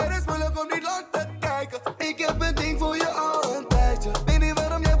 Meisje, er is moeilijk om niet lang te kijken. Ik heb een ding voor je al een tijdje. Weet niet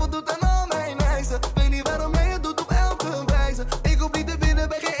waarom jij voldoet aan al mijn eisen. Weet niet waarom jij het doet op elke wijze. Ik hoef niet te winnen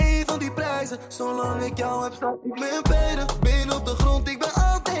bij geen een van die prijzen. Zolang ik jou heb, sta ik mijn benen. Been op de grond, ik ben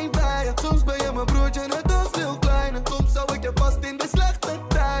altijd bij je. Soms ben je mijn broertje, net als veel kleiner. Soms zou ik je vast in de slechte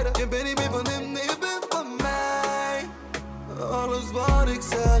tijden. Je bent niet meer van hem, nee, je bent van mij. Alles wat ik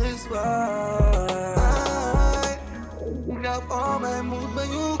zeg is waar. Ik heb al mijn moed bij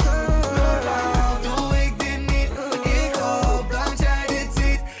jou. Waarom doe ik dit niet? Ik hoop dat jij dit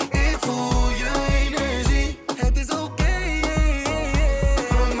ziet. Ik voel je energie. Het is oké.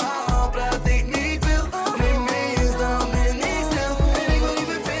 Normaal praat ik niet veel. Nee, meestal ben ik stil. En ik wil niet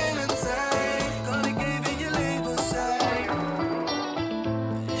vervelend zijn. Kan ik even in je leven zijn?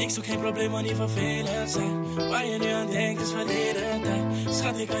 Ik zoek geen probleem, maar niet vervelend zijn. Waar je nu aan denkt is verleden tijd.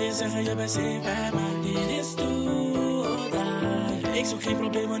 Schat, ik kan je zeggen, je bent safe bij mij. Dit is toedaai. Ik zoek geen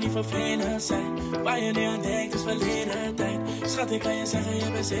probleem, maar niet vervelend zijn. Waar je nu aan denkt is verleden tijd. Schat, ik kan je zeggen,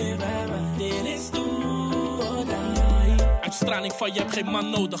 je bent safe bij mij. Dit is toedaai. Uitstraling van je hebt geen man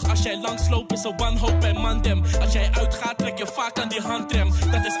nodig. Als jij langsloopt is een wanhoop bij mandem. Als jij uitgaat trek je vaak aan die handrem.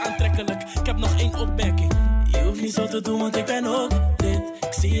 Dat is aantrekkelijk, ik heb nog één opmerking. Je hoeft niet zo te doen, want ik ben ook dit.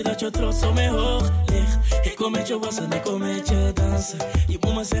 Ik zie dat je trots op mij hoog ligt. Ik kom met je wassen, ik kom met je dansen. Je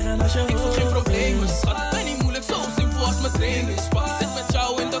moet me zeggen als je ik zoek geen problemen, schat. Ik ben niet moeilijk, zo simpel als mijn trainingspak. Zit met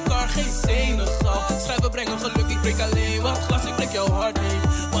jou in de car, geen senegal. Schrijven brengen geluk, ik breek alleen wat glas. Ik breek jouw hart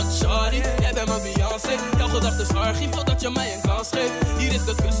niet, want shawty, jij bent mijn Beyoncé. Jouw gedachten is archief, totdat je mij een kans geeft. Hier is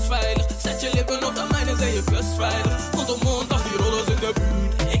de kust veilig, zet je lippen op de mijne, zijn je kust veilig. Mond op mond, als die rollers in de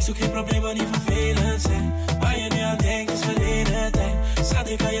buurt. Ik zoek geen probleem, maar niet vervelend zijn. Waar je nu aan denkt is verleden tijd. Schat,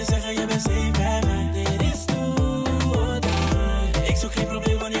 ik kan je zeggen, je bent safe bij mij. Dit is toedaai. Ik zoek geen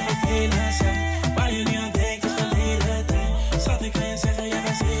probleem, maar niet vervelend zijn. Waar je nu aan denkt is verleden tijd. Schat, ik kan je zeggen, je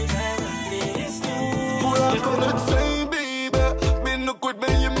bent safe bij mij. Dit is toedaai. Hoe laat kon het zijn?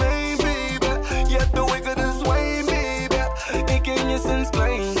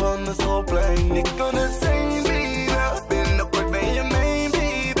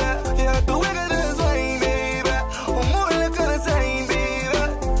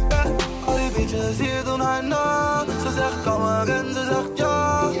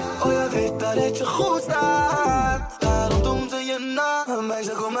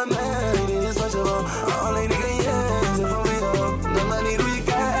 kom met mij, dit is wat je wil. Alleen ik en jij zijn van wie op. De manier hoe je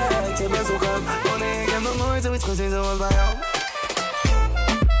kijkt, je bent zo gaaf. Oh nee, ik heb nog nooit zoiets gezien zoals bij jou.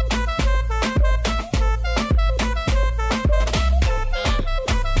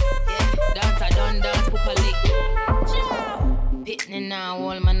 Dance, I done dance, properly. Pitney now,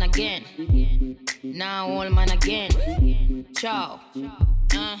 old man again. Now, old man again. Ciao.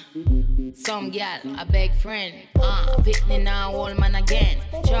 Some gal, a big friend. Pitney now, old man again.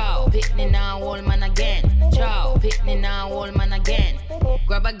 Ciao. Pitney now, old man again. Ciao. Pitney now, old man again.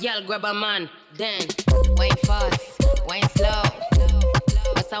 Grab a gal, grab a man. Then wine fast, wine slow.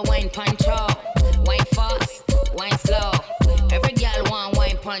 What's a wine punch out? Wine fast, wine slow. Every gal want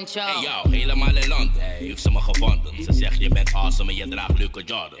wine punch out. Hey yo, helemaal in land, heeft ze me gevonden. Ze zegt je bent awesome en je draagt leuke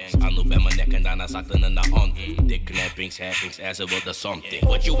Jordans. Anu bij mijn nek en daarna zakte ze naar hand. Dik knappings, happings en ze wilde something.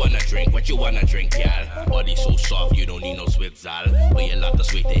 What you wanna drink, yeah. Body so soft, you don't need no Zwitser. Wil je laten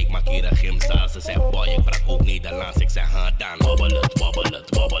zweten, ik maak hier een gymzaal. Ze zegt boy, ik praat ook Nederlands. Ik zeg aan, wobbel het, wobbel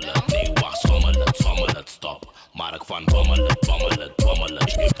het, wobbel het. Nee wacht, schommel het, stop. Maar ik van wommel het, wommel het, wommel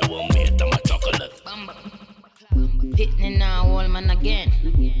het. Ik wil meer dan mijn chocolate. Pitney now, old man again.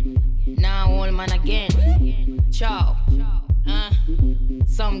 Now, old man again. Ciao.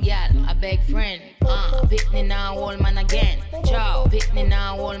 Some gal, a big friend. Pitney now, old man again. Ciao. Pitney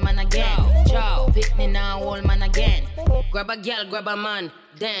now, old man again. Ciao. Pitney now, old man again. Grab a gal, grab a man.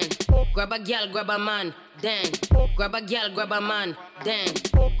 Then grab a gal, grab a man. Then grab a gal, grab a man. Then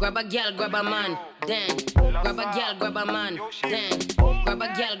grab a gal, grab a man. Then grab a gal, grab a man. Then grab a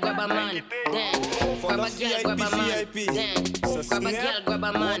gal, grab a man. Then grab a gal, grab a man. Then grab a gal, grab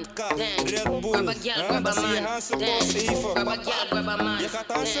a man. Then grab a gal, grab a man. Then grab a gal, grab a man. Je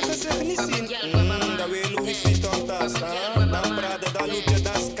gaat aan zijn gezicht niet zien. Dan weer Louis Vuitton tas. Dan Prada, dan Luce,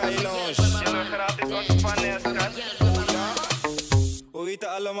 dan Sky Lounge. Je wil gratis wat van Nescat. We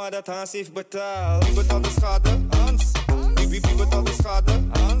weten allemaal dat Hans heeft betaald. Wie betaalt de schade? Hans. Wie betaalt de schade?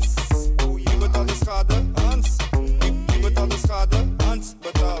 Hans. Wie betaalt de schade? Hans. Wie betaalt de schade? Hans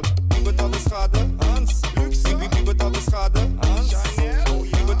betaalt. Wie betaalt de schade? Hans. Wie betaalt de schade? Hans.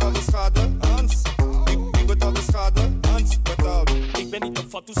 Wie betaalt de schade? Hans. Wie betaalt de schade? Hans betaalt. Ik ben niet een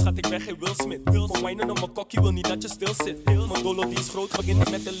fatu, schat, ik ben geen Will Smith. Mijn wijnen op mijn kokkie wil niet dat je stil zit. Mijn dolo die is groot, begint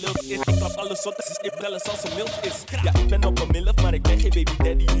met de lucht. Ik klap alles op, dus ik bellen als een milf is. Ja, ik ben op een milf, maar ik ben geen baby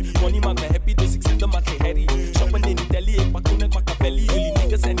daddy. Money maakt me happy, dus ik zet hem maar geen herrie. Shoppen in Italië, ik pak toen, ik pak Capelli. Jullie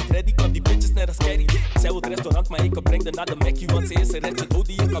niggas zijn niet ready, kan die bitches net als Carrie. Zij wil het restaurant, maar ik breng haar naar de Mackie. Want ze is een redje dood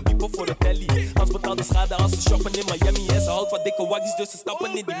die je kan biepen voor de telly. Hans betaalt de schade als ze shoppen in Miami. En ze houdt wat dikke waggies, dus ze stappen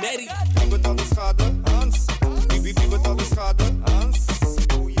in die merrie. Wie betaalt de schade? Hans. Wie betaalt de schade? Hans.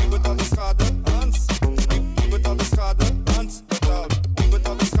 Wie betaalt de schade? Hans. Wie betaalt de schade? Hans betaalt. Wie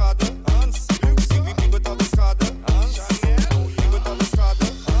betaalt de schade? Hans. Wie betaalt de schade? Hans. Wie betaalt de schade?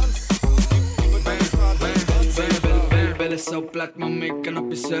 Hans. Wie betaalt de schade? Bellen zo plat, mama, ik kan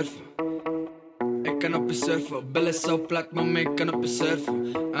op je surfen. Ik kan op je surfen. Bellen zo plat, mama, ik kan op je surfen.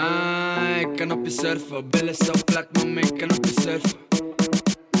 Ik kan op je surfen. Bellen zo plat, mama, ik kan op je surfen.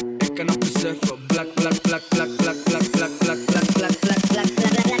 Ik kan op je surfen. Blak, blak, blak, blak, blak, blak, blak, blak, blak, blak, blak, blak, blak.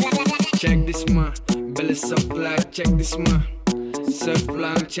 Check this man, bellen zo plat, check this man.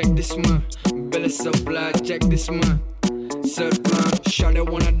 Surfplan, check this man. Bellen zo plat, check this man. Surfplan, shawty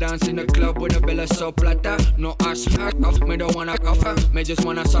wanna dance in the club with a bella so plata. No ass off, me don't wanna cover, me just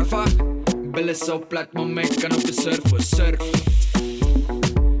wanna surfer. Bellen zo plat, mama, ik kan op je surfen. Surf,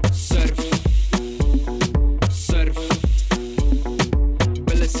 surf, surf.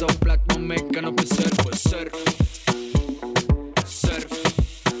 Bellen zo plat, mama, ik kan op je surfen. Surf, surf,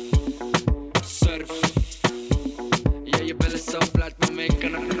 surf. Ja, je bellen zo plat, mama, ik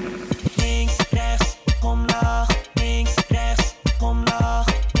kan op je links, rechts, omlaag. Links, rechts, omlaag.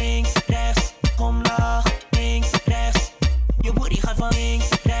 Links, rechts, omlaag. Links, rechts. Je booty gaat van links,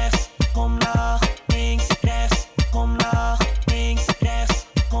 rechts, omlaag. Links, rechts, omlaag. Links, rechts,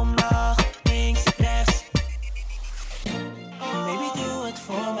 omlaag. Links, rechts. Baby, doe het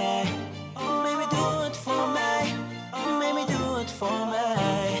voor mij. Baby, doe het voor mij. Baby, doe het voor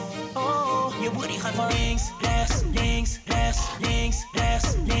mij. Oh, je booty gaat van links, rechts, links, rechts, links, rechts,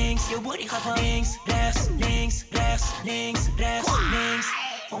 links. Je booty gaat van links, rechts, links, rechts, links, rechts, links.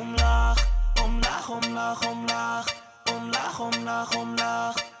 Omlaag, omlaag, omlaag, omlaag. Omlaag, omlaag,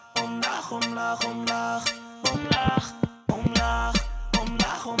 omlaag. Omlaag, omlaag, omlaag. Omlaag, omlaag,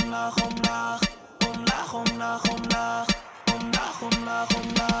 omlaag, omlaag, omlaag. Omlaag, omlaag, omlaag. Omlaag, omlaag,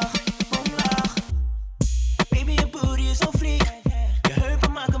 omlaag. Omlaag. Baby, je booty is zo freak. Je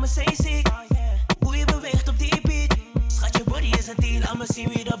heupen maken me zeeziek. Hoe je beweegt op die beat. Schat, je body is een deal, laat me zien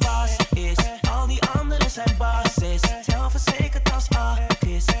wie de baas is. Al die anderen zijn basis. Zelfverzekerd als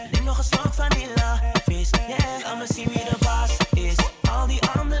artist.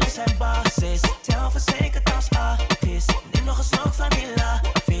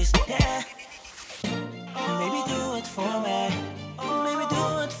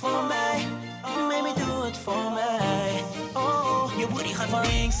 van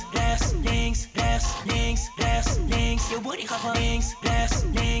links, rechts, links, rechts, links, rechts, links. Je body gaat van links, rechts,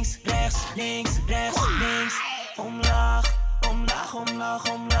 links, rechts, links, rechts, links. Omlaag, omlaag, omlaag,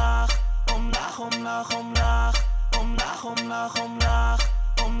 omlaag. Omlaag, omlaag, omlaag. Omlaag, omlaag, omlaag.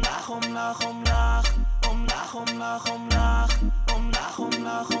 Omlaag, omlaag, omlaag. Omlaag, omlaag, omlaag. Omlaag,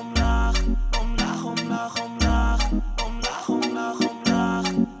 omlaag, omlaag. Omlaag, omlaag, omlaag. Omlaag, omlaag, omlaag.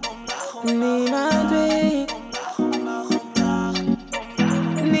 Niemand weet.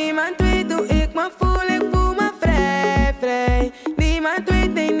 Niemand weet hoe ik me voel, ik voel me vrij, vrij. Niemand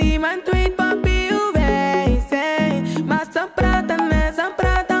weet, nee, niemand weet, papi, hoe wij zijn. Maar ze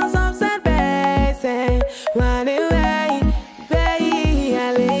praten alsof ze erbij zijn. Wanneer wij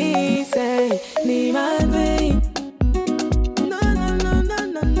alleen zijn. Niemand weet. No, no, no, no,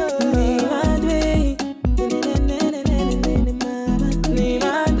 no, no. Niemand weet.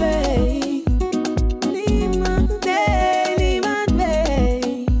 Niemand weet. Niemand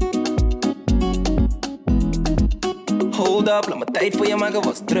weet. Hold up, laat me tijd voor je maken,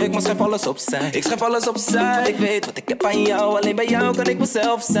 was druk, maar schrijf alles opzij. Ik schrijf alles opzij, want ik weet wat ik heb aan jou. Alleen bij jou kan ik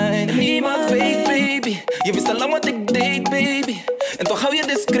mezelf zijn. Niemand weet, baby, je wist al lang wat ik deed, baby. En toch hou je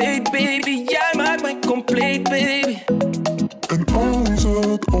discreet, baby. Jij maakt mij compleet, baby. En als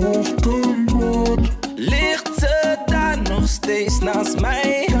het ochtend wordt, ligt ze daar nog steeds naast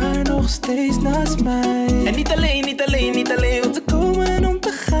mij. Daar nog steeds naast mij. En niet alleen, niet alleen, niet alleen om te komen en om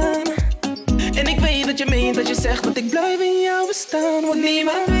te gaan. En ik weet dat je meent dat je zegt dat ik blijf in jou bestaan. Want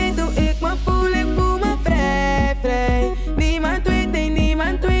niemand weet hoe ik me voel, ik voel me vrij, vrij. Niemand weet, nee,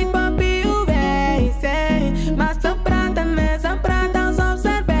 niemand weet, papi, hoe wij zijn. Maar ze praten alsof ze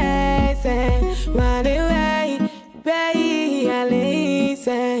erbij zijn. Wanneer wij alleen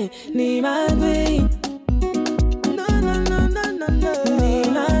zijn. Niemand weet. No, no, no, no, no, no.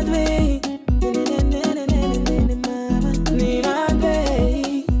 Niemand weet. Niemand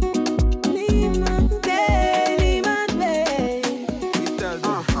weet. Niemand weet.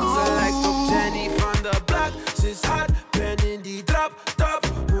 Ze lijkt op Jenny van de Blak. Ze is hard, ben in die trap, top.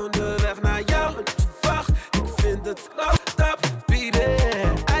 Onderweg naar jou, want je wacht. Ik vind het knap, top, baby.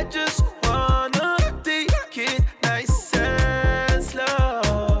 I just wanna take it nice and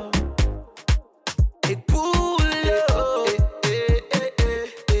slow. Ik voel het. Ik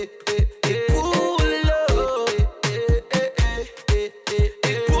voel het.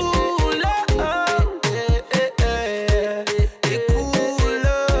 Ik voel het. Ik voel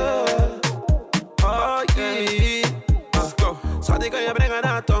het. Oh yeah. Let's go. Schat, ik kan je brengen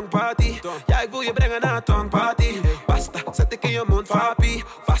naar tongparty. Ja, ik wil je brengen naar tongparty. Basta, zet ik in je mond, papi.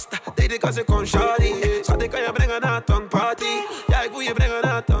 Vasta, deed ik als ik kon, shawty. Schat, ik kan je brengen naar tongparty. Ja, ik wil je brengen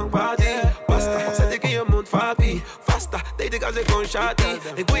naar tongparty. Basta, zet ik in je mond, papi. Vasta, deed ik als ik kon, shawty.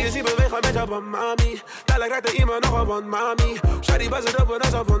 Ik wil je zien bewegen met je van mami. Dadelijk raakt er iemand nog op van mami. Shawty, bas het op en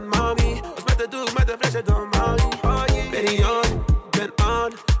als op van mami. Als met de doek, met de flesje dan mami. Ben je on, ben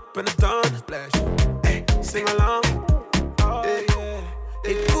on, ben het on. Hey, sing along.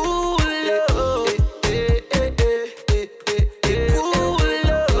 Ik voel het.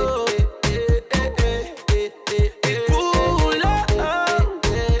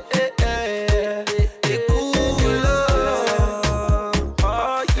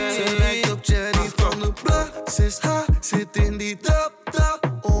 Zit in die trap,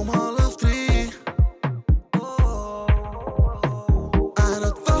 om 2:30. Aan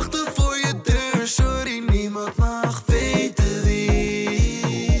het wachten voor je deur, sorry, niemand mag weten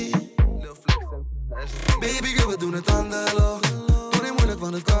wie. Baby girl, we doen het aan de log. Doe niet moeilijk,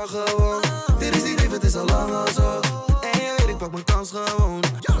 want het kan gewoon. Dit is niet even, het is al lang al zo. En je weet, ik pak mijn kans gewoon.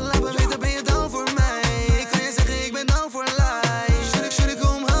 Laat me weten, ben je down voor mij? Ik kan je zeggen, ik ben down voor life. Should ik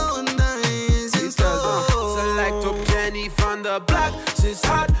omhouden, nice and slow. Ze lijkt op Jenny van de Blak. Ze is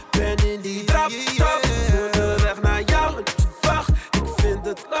hard, ben in die trap, top. Onderweg naar jou, want je wacht. Ik vind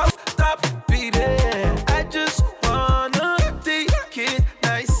het knap, top, baby. I just wanna take it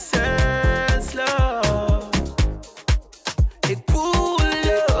nice and slow. Ik voel het.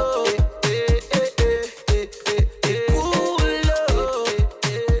 Ik voel het. Ik voel het.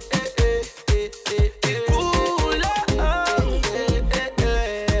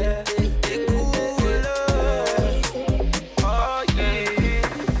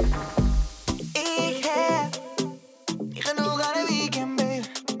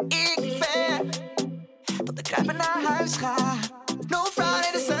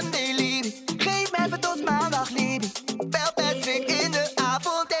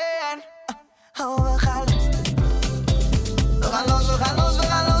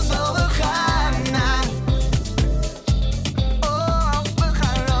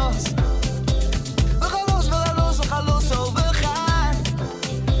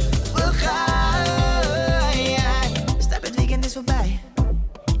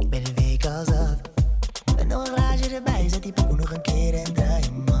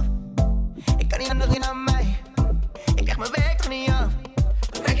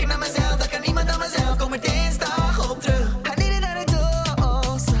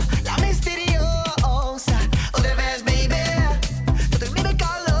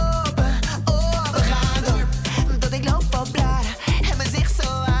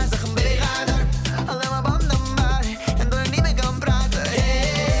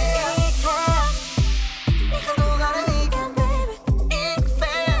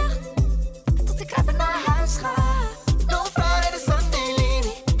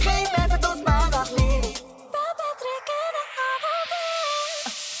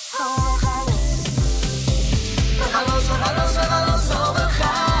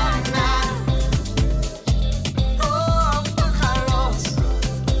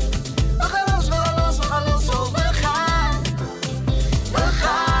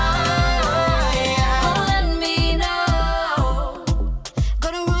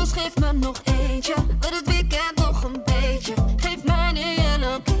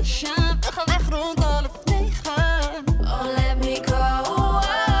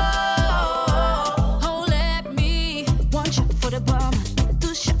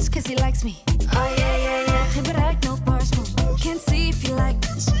 he likes me. Oh yeah, yeah, yeah. Geen bereik, no bars, man. Can't see if he like me.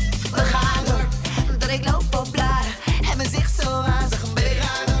 We gaan door, dat ik loop op bladen. En mijn zicht zo aan, zeg een beetje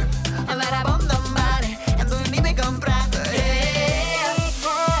harder. En waar hij bom dan baden. En toen ik niet meer kan praten.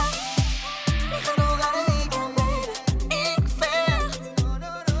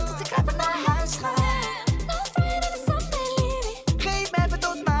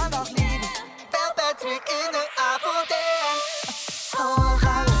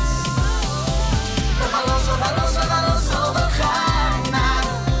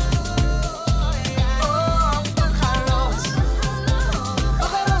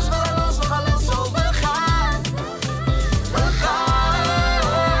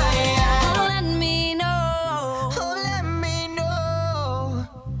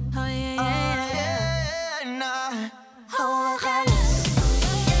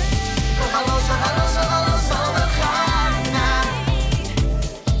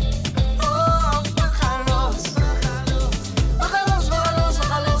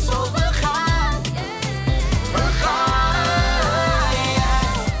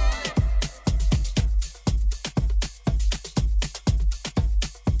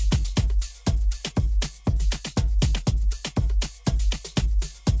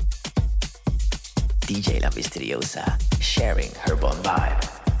 DJ La Misteriosa, sharing her bomb vibe.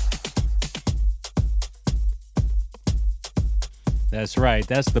 That's right.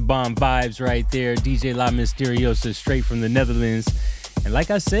 That's the bomb vibes right there. DJ La Misteriosa, straight from the Netherlands. And like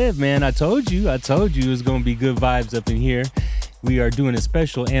I said, man, I told you it was going to be good vibes up in here. We are doing a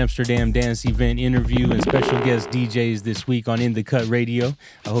special Amsterdam dance event interview and special guest DJs this week on In The Cut Radio.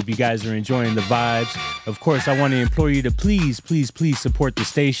 I hope you guys are enjoying the vibes. Of course, I want to implore you to please support the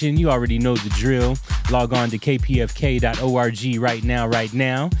station. You already know the drill. Log on to kpfk.org right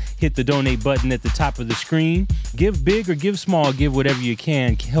now. Hit the donate button at the top of the screen. Give big or give small, give whatever you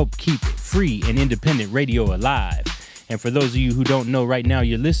can. Help keep free and independent radio alive. And for those of you who don't know, right now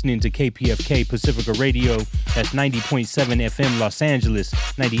you're listening to KPFK Pacifica Radio. That's 90.7 FM Los Angeles,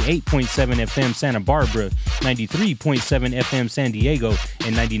 98.7 FM Santa Barbara, 93.7 FM San Diego,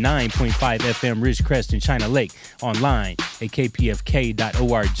 and 99.5 FM Ridgecrest and China Lake. Online at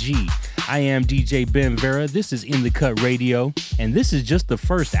kpfk.org. I am DJ Ben Vera. This is In The Cut Radio, and this is just the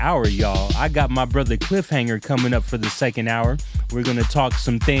first hour, y'all. I got my brother Cliffhanger coming up for the second hour. We're going to talk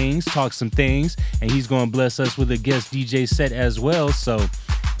some things, and he's going to bless us with a guest DJ set as well. So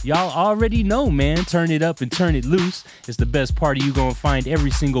y'all already know, man. Turn it up and turn it loose. It's the best party you're going to find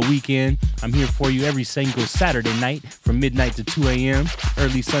every single weekend. I'm here for you every single Saturday night from midnight to 2 a.m.,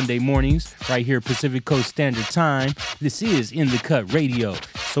 early Sunday mornings, right here Pacific Coast Standard Time. This is In The Cut Radio.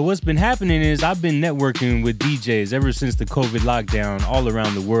 So what's been happening is I've been networking with DJs ever since the COVID lockdown all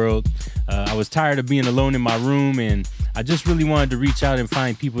around the world. I was tired of being alone in my room, and I just really wanted to reach out and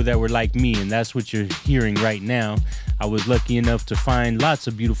find people that were like me, and that's what you're hearing right now. I was lucky enough to find lots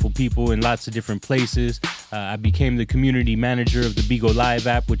of beautiful people in lots of different places. I became the community manager of the Bigo Live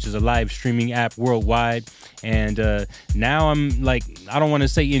app, which is a live streaming app worldwide. And now I'm like, I don't want to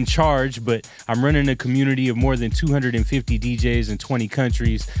say in charge, but I'm running a community of more than 250 DJs in 20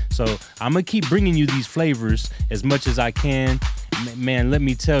 countries. So I'm going to keep bringing you these flavors as much as I can. Man, let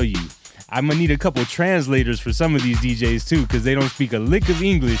me tell you, I'm going to need a couple translators for some of these DJs too, because they don't speak a lick of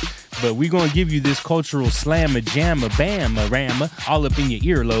English. But we're going to give you this cultural slamma, jamma, bamma, ramma, all up in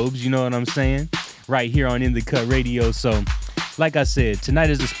your earlobes, you know what I'm saying? Right here on In The Cut Radio. So, like I said, tonight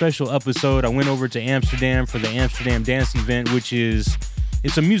is a special episode. I went over to Amsterdam for the Amsterdam Dance Event, which is,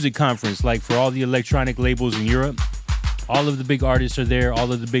 it's a music conference, like for all the electronic labels in Europe. All of the big artists are there.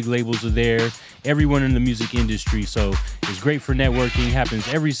 All of the big labels are there. Everyone in the music industry. So it's great for networking. Happens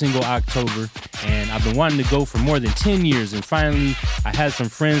every single October. And I've been wanting to go for more than 10 years. And finally, I had some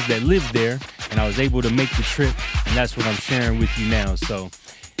friends that lived there, and I was able to make the trip. And that's what I'm sharing with you now. So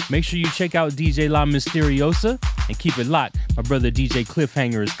make sure you check out DJ La Misteriosa and keep it locked. My brother DJ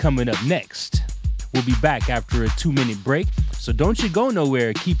Cliffhanger is coming up next. We'll be back after a 2-minute break. So don't you go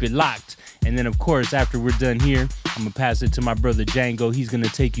nowhere. Keep it locked. And then, of course, after we're done here, I'm going to pass it to my brother Django. He's going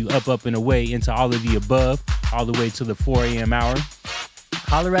to take you up and away into all of the above, all the way to the 4 a.m. hour.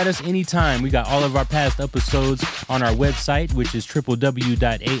 Holler at us anytime. We got all of our past episodes on our website, which is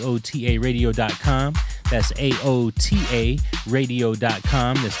www.aotaradio.com. That's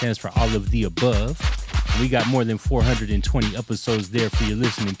aotaradio.com. That stands for all of the above. We got more than 420 episodes there for your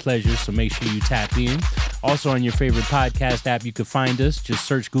listening pleasure, so make sure you tap in. Also on your favorite podcast app, you can find us. Just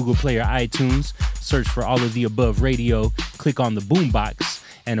search Google Play or iTunes, search for All of the Above Radio, click on the boombox,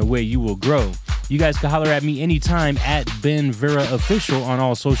 and away you will grow. You guys can holler at me anytime at Ben Vera Official on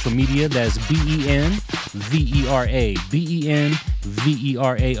all social media. That's BenVera.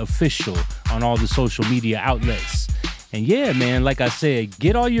 BenVera Official on all the social media outlets. And yeah, man, like I said,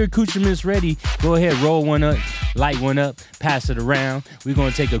 get all your accoutrements ready. Go ahead, roll one up, light one up, pass it around. We're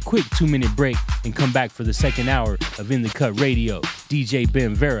going to take a quick 2-minute break and come back for the second hour of In the Cut Radio. DJ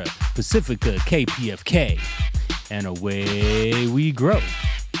Ben Vera, Pacifica, KPFK. And away we grow.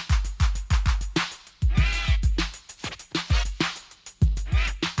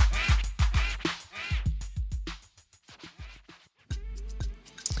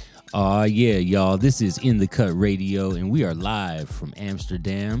 Yeah, y'all. This is In the Cut Radio, and we are live from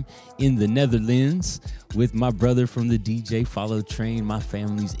Amsterdam in the Netherlands with my brother from the DJ Follow Train. My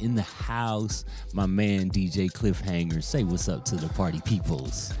family's in the house. My man, DJ Cliffhanger. Say what's up to the party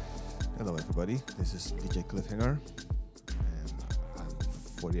peoples. Hello, everybody. This is DJ Cliffhanger, and I'm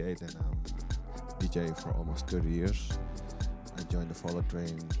 48, and I'm DJ for almost 30 years. I joined the Follow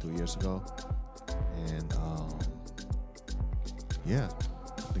Train 2 years ago, and yeah.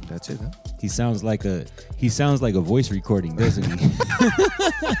 I think that's it, huh? He sounds like a voice recording, doesn't he?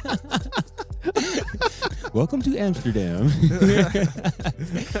 Welcome to Amsterdam.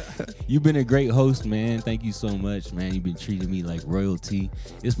 You've been a great host, man. Thank you so much, man. You've been treating me like royalty.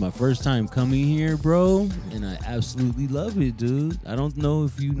 It's my first time coming here, bro, and I absolutely love it, dude. I don't know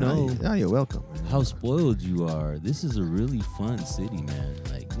if you know. Yeah, you're welcome, man. How spoiled you are. This is a really fun city, man.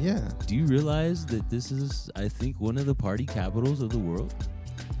 Like, yeah. Do you realize that this is, I think, one of the party capitals of the world?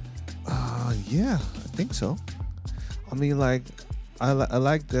 Yeah, I think so. I mean, like, I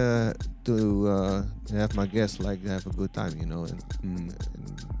like to have my guests like to have a good time, you know, and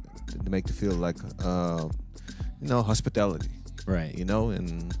to make them feel like, hospitality, right? You know,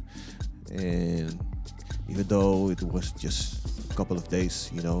 and even though it was just a couple of days,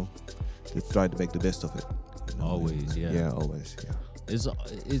 you know, to try to make the best of it. You know? Always, yeah. Yeah, always, yeah. It's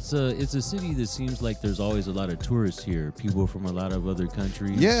a city that seems like there's always a lot of tourists here, people from a lot of other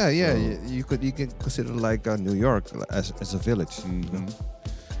countries. Yeah, yeah. So. You can consider like New York as a village, you know?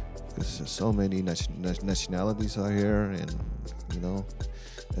 Because so many nationalities are here, and you know,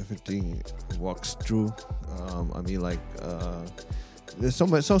 everything walks through. I mean, like there's so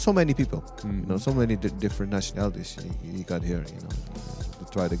many people, you know, so many different nationalities you got here, you know, to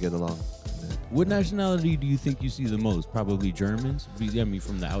try to get along. What nationality do you think you see the most? Probably Germans. I mean,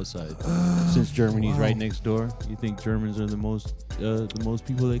 from the outside, since Germany's right next door. You think Germans are the most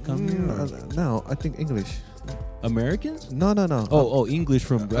people that come here? No, I think English. Americans? No. Oh, English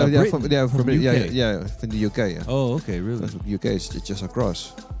from Britain. From the UK. Yeah. Oh, okay, really? UK is just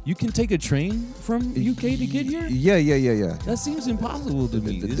across. You can take a train from UK to get here? Yeah. That seems impossible to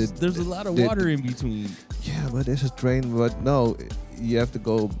me. There's a lot of water in between. Yeah, but there's a train. But no, you have to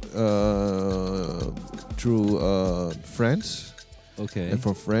go through France. Okay. And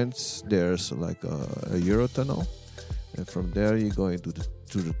from France, there's like a Eurotunnel, and from there you go into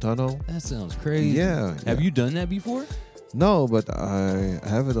through the tunnel. That sounds crazy. Yeah. Have you done that before? No, but I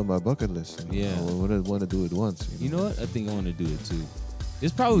have it on my bucket list. You know? Yeah. I want to do it once. You know what? I think I want to do it too.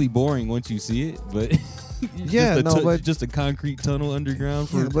 It's probably boring once you see it, but but just a concrete tunnel underground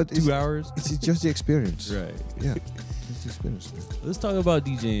for 2 hours. It's just the experience, right? Yeah, it's the experience. Man. Let's talk about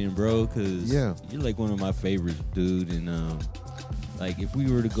DJing, bro, because you're like one of my favorites, dude. And like, if we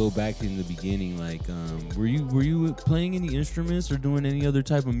were to go back in the beginning, like, were you playing any instruments or doing any other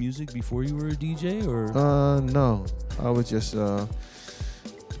type of music before you were a DJ, or? No, I was just I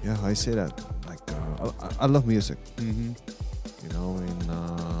say that like I love music. Mm-hmm. You know, and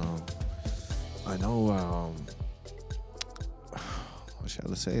I know how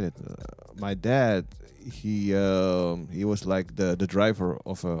shall I say that? My dad, he was like the driver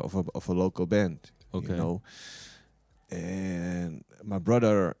of a local band. Okay. You know, and my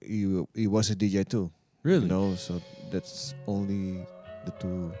brother, he was a DJ too. Really? You know, so that's only the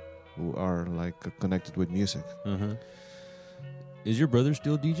two who are like connected with music. Uh-huh. Is your brother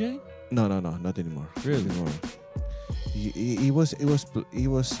still DJ? No, not anymore. Really? Not anymore. He was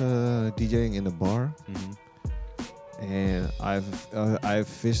DJing in a bar, and I've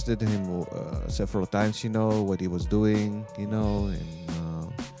visited him several times. You know what he was doing. You know, and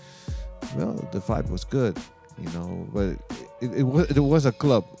well, the vibe was good. You know, but it was a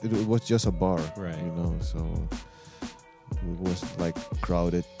club. It was just a bar. Right. You know, so it was like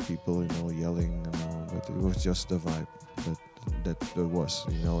crowded people. You know, yelling. You know, but it was just the vibe that there was.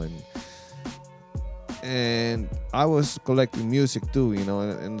 You know, and I was collecting music too, you know,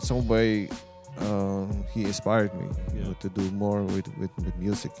 in some way he inspired me, you know, to do more with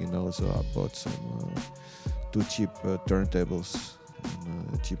music, you know. So I bought some 2 cheap turntables,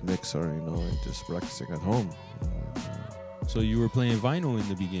 and a cheap mixer, and just practicing at home. So you were playing vinyl in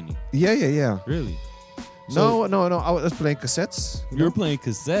the beginning? Yeah. Really? No. I was playing cassettes. You were playing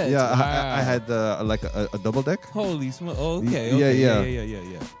cassettes? Yeah, Wow. I had like a double deck. Holy smoke! Oh, okay.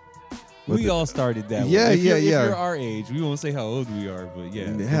 Yeah. We all started that. Yeah, way. If yeah. you're our age, we won't say how old we are, but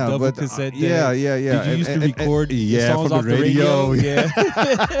yeah. The Yeah, double but cassette deck. yeah. Did you used to And- record the songs from off the radio? Yeah.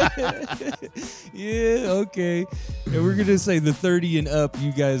 Yeah, okay. And we're gonna say the 30 and up.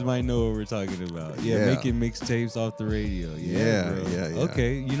 You guys might know what we're talking about. Yeah, Yeah. making mixtapes off the radio. Yeah, bro. yeah.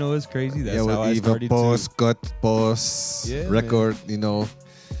 Okay, you know what's crazy? That's with how I Eva started Pause, too. Cut, Pause, Yeah, record.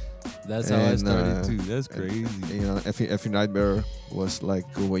 That's how I And, started too. That's crazy. Every Nightmare was like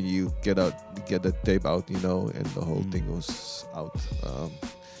when you get the tape out, and the whole thing was out,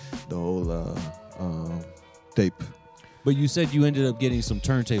 the whole tape. But you said you ended up getting some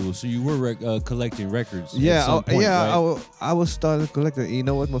turntables, so you were collecting records. Yeah, at some point, right? I was started collecting. You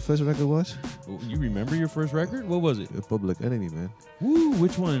know what my first record was? You remember your first record? What was it? Public Enemy, man. Woo!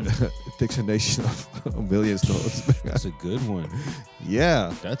 Which one? It takes a nation of millions notes. That's a good one.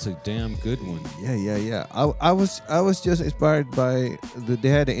 Yeah, that's a damn good one. Yeah. I was just inspired by they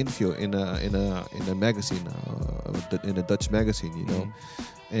had an interview in a magazine, in a Dutch magazine,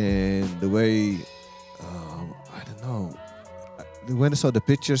 and the way I don't know. When I saw the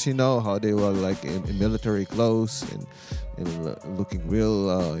pictures, how they were like in military clothes and looking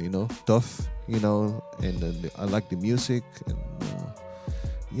real, tough, and then I like the music, and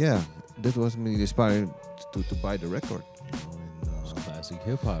that was me inspiring to buy the record. It's classic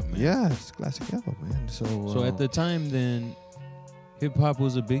hip hop, man. Yeah, it's classic hip hop, man. So at the time, then, hip hop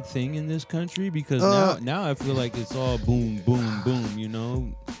was a big thing in this country because now I feel like it's all boom, boom,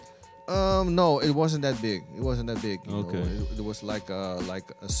 boom. No, it wasn't that big. It wasn't that big. Okay. It was like a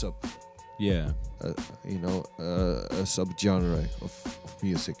sub. Yeah. A sub-genre of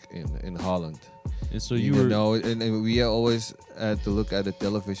music in Holland. And so you were... and we always had to look at the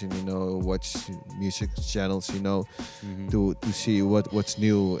television, watch music channels, to see what's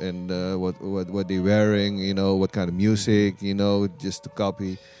new and what they're wearing, what kind of music, just to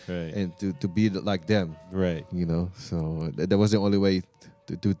copy and to be like them. Right. So that was the only way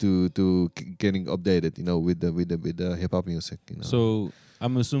to getting updated, with the hip hop music. So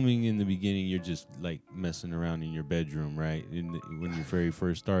I'm assuming in the beginning you're just like messing around in your bedroom, right? When you very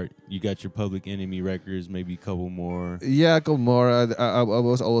first start, you got your Public Enemy records, maybe a couple more. Yeah, a couple more. I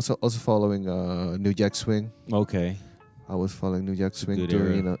was also following New Jack Swing. Okay. I was following New Jack Swing Good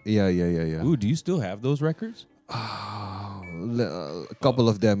during, era. Yeah. Ooh, do you still have those records? A couple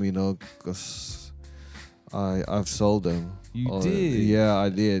of them, because I've sold them. You did? Yeah, I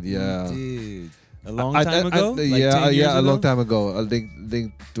did. Yeah. You did. A long time ago? Like 10 years a ago? long time ago. I think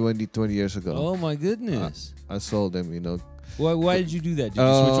 20 years ago. Oh my goodness! I sold them. Why did you do that? Did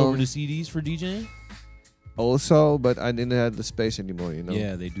you switch over to CDs for DJing? Also, but I didn't have the space anymore.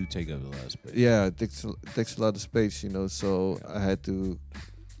 Yeah, they do take up a lot of space. Yeah, it takes a lot of space. So I had to,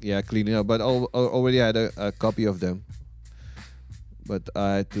 clean it up. But already had a copy of them. But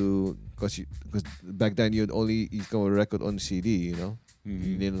I had to, because back then you can record on CD.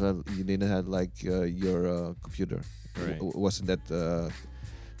 Mm-hmm. You didn't have like your computer. Right. Wasn't that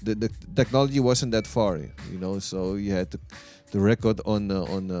the technology wasn't that far, so you had to record on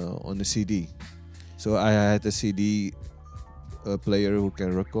the CD. So I had a CD player who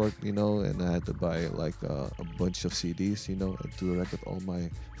can record, and I had to buy like a bunch of CDs, to record all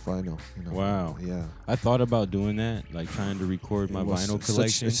my vinyl. Wow. Yeah. I thought about doing that, like trying to record my vinyl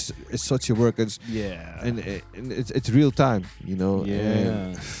collection. It's such a work. And it's real time,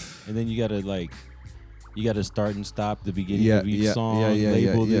 Yeah. And then you gotta start and stop the beginning of each song,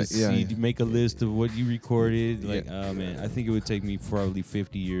 label this CD, make a list of what you recorded. Oh man, I think it would take me probably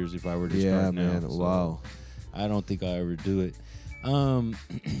 50 years if I were to start now. Man. So Wow. I don't think I'll ever do it.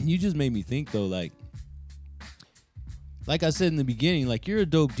 You just made me think though, like I said in the beginning, like you're a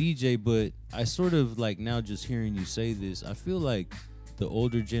dope DJ, but I sort of like now just hearing you say this, I feel like the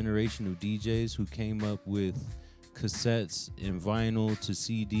older generation of DJs who came up with cassettes and vinyl to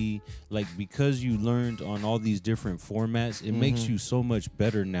CD, like because you learned on all these different formats, it makes you so much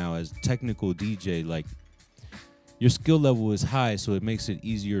better now as technical DJ. Like your skill level is high, so it makes it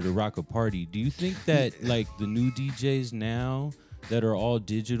easier to rock a party. Do you think that like the new DJs now that are all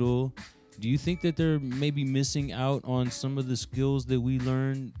digital, do you think that they're maybe missing out on some of the skills that we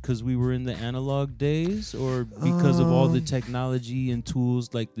learned because we were in the analog days, or because of all the technology and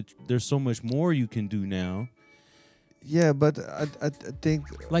tools? Like there's so much more you can do now. Yeah, but I think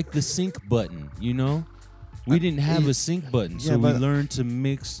like the sync button, We didn't have a sync button, so Yeah, we but- learned to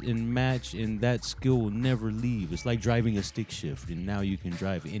mix and match, and that skill will never leave. It's like driving a stick shift, and now you can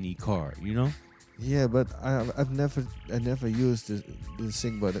drive any car. You know? Yeah, but I never used the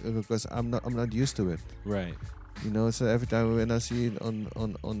sync button because I'm not used to it. Right. You know, so every time when I see it on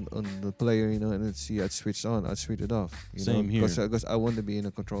the player, you know, and I'd switch on, I'd switch it off. You Same know, here. Because I want to be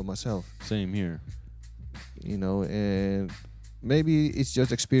in control myself. Same here. You know, and maybe it's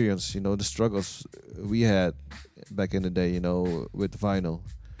just experience. You know, the struggles we had back in the day. You know, with vinyl.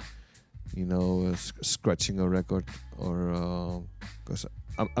 You know, scratching a record or because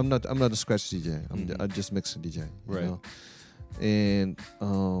I'm not a scratch DJ. I just mix a DJ. You Right. know? And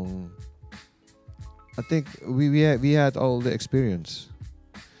I think we had all the experience,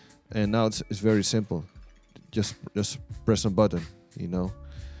 and now it's very simple. Just press a button, you know,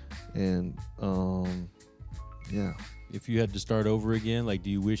 and yeah. If you had to start over again, like, do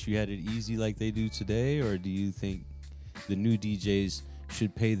you wish you had it easy like they do today, or do you think the new DJs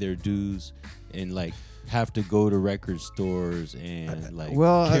should pay their dues and like have to go to record stores and like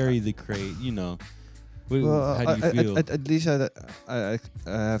carry the crate? You know, how do you feel? At least I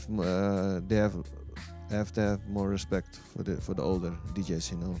have they have to have more respect for the older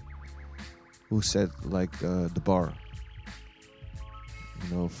DJs, you know, who set like the bar,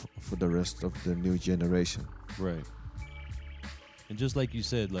 you know, for the rest of the new generation. Right. And just like you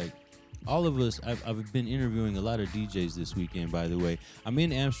said, like all of us, I've been interviewing a lot of DJs this weekend, by the way. I'm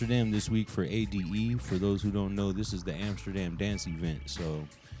in Amsterdam this week for ADE. For those who don't know, this is the Amsterdam Dance Event. So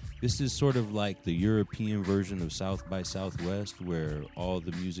this is sort of like the European version of South by Southwest, where all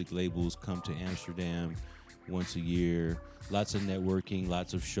the music labels come to Amsterdam once a year. Lots of networking,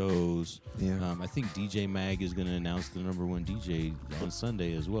 lots of shows. Yeah. I think DJ Mag is going to announce the #1 DJ on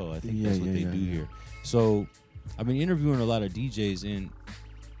Sunday as well. I think Yeah, that's what yeah, they yeah, do yeah. here. So I've been interviewing a lot of DJs, and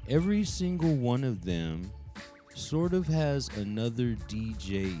every single one of them sort of has another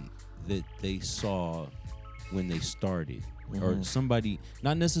DJ that they saw when they started, or Mhm. somebody,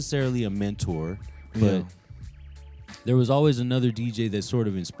 not necessarily a mentor, but Yeah. there was always another DJ that sort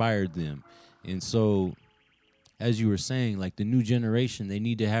of inspired them. And so, as you were saying, like the new generation, they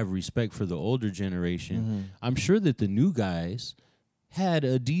need to have respect for the older generation. Mhm. I'm sure that the new guys had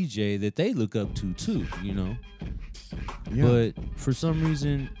a DJ that they look up to too, you know? Yeah. But for some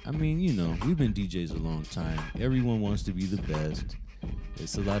reason, I mean, you know, we've been DJs a long time. Everyone wants to be the best.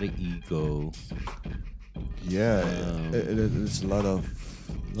 It's a lot of ego. Yeah, it's a lot of.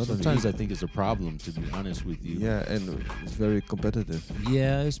 Sometimes I think it's a problem, to be honest with you. Yeah, and it's very competitive.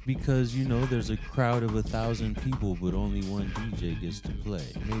 Yeah, it's because, you know, there's a crowd of 1,000 people, but only one DJ gets to play.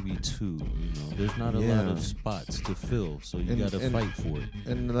 Maybe two, you know. There's not a lot of spots to fill, so you got to fight for it.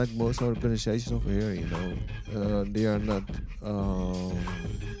 And like most organizations over here, you know, they are not,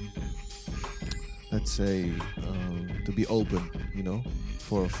 let's say, to be open, you know,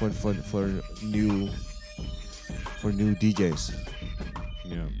 for new DJs.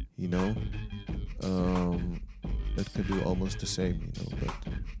 Yeah. You know, that can do almost the same, you know, but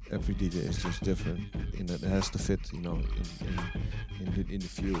every DJ is just different, and it has to fit, you know, in the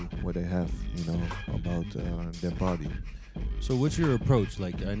view what they have, you know, about their party. So what's your approach?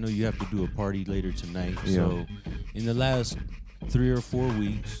 Like, I know you have to do a party later tonight. Yeah. So in the last 3 or 4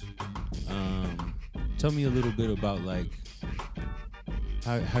 weeks, tell me a little bit about like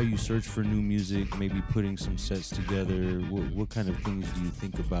how you search for new music, maybe putting some sets together. What kind of things do you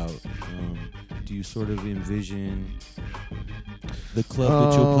think about? Do you sort of envision the club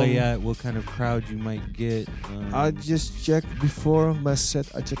that you'll play at? What kind of crowd you might get? I just check before my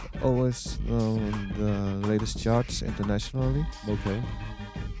set. I check always the latest charts internationally. Okay.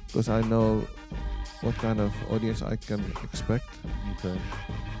 Because I know what kind of audience I can expect. Okay.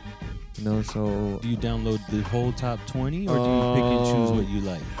 You know, so do you download the whole top 20, or do you pick and choose what you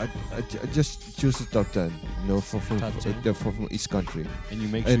like? I just choose the top 10. You know, from each country. And you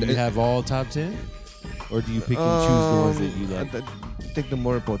make sure you have all top 10, or do you pick and choose the ones that you like? I take the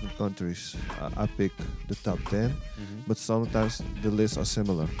more important countries. I pick the top 10, but sometimes the lists are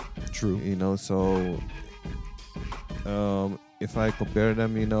similar. True. You know, so if I compare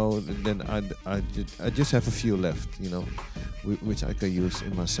them, you know, then I just have a few left, you know, which I can use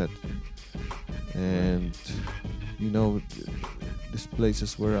in my set. And you know, these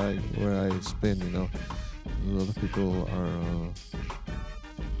places where I spin, you know, a lot of people are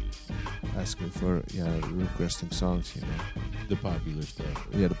asking for requesting songs, you know, the popular stuff.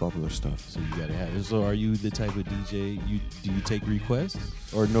 Yeah, the popular stuff. So you gotta have it. So are you the type of DJ? Do you take requests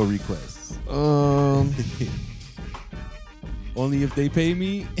or no requests? Only if they pay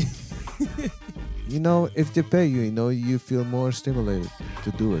me. You know, if they pay you, you know, you feel more stimulated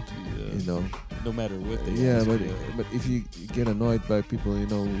to do it. You know, no matter what they Yeah, ask but for. but if you get annoyed by people, you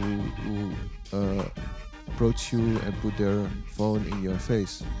know, who approach you and put their phone in your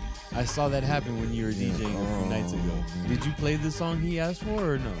face. I saw that happen when you were DJing a few nights ago. Did you play the song he asked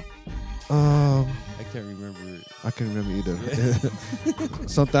for or no? I can't remember. I can't remember either.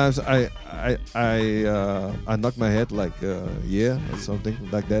 Sometimes I knock my head like yeah or something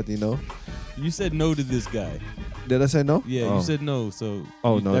like that, you know. You said no to this guy. Did I say no? Yeah, Oh. you said no. So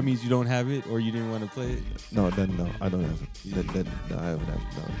No. that means you don't have it, or you didn't want to play it. No, then no, I don't have it. Then I haven't have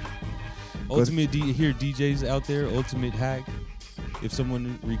it. No. Ultimate here, DJs out there. Ultimate hack. If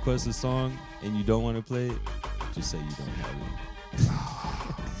someone requests a song and you don't want to play it, just say you don't have it.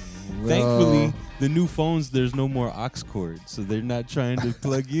 Thankfully, the new phones, there's no more aux cord, so they're not trying to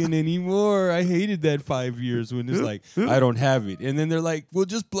plug in anymore. I hated that 5 years when it's like, I don't have it. And then they're like, well,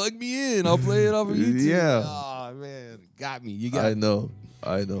 just plug me in. I'll play it off of YouTube. Yeah. Oh, man. Got me. You got I know.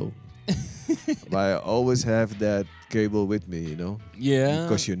 But I always have that cable with me, you know. Yeah.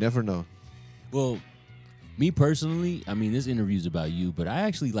 Because you never know. Well, me personally, I mean, this interview's about you, but I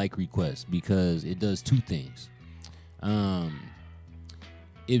actually like Request because it does two things.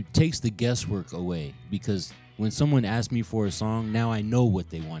 It takes the guesswork away because when someone asks me for a song, now I know what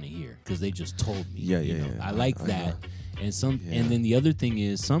they want to hear because they just told me. Yeah. I like that. know. And then the other thing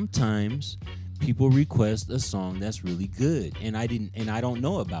is sometimes people request a song that's really good and I don't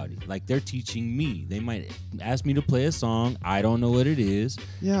know about it. Like they're teaching me. They might ask me to play a song. I don't know what it is.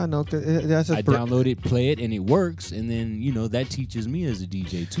 Yeah, no. That's I download it, play it, and it works. And then, that teaches me as a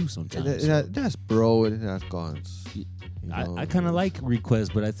DJ too sometimes. That's pro and it has cons. I kind of like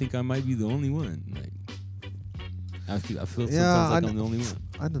Request, but I think I might be the only one. Like, I feel sometimes like I'm the only one.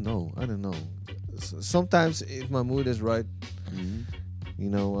 I don't know. Sometimes if my mood is right,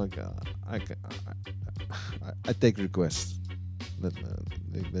 I take requests.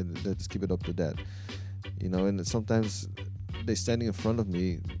 Let's keep it up to that. And sometimes they standing in front of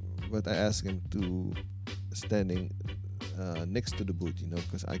me, but I ask them to standing next to the booth,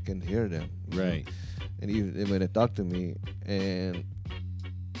 because I can hear them. Right. And even when they talk to me and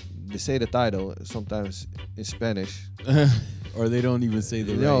they say the title sometimes in Spanish, or they don't even say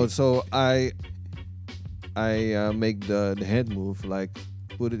the no. right. So I make the hand move, like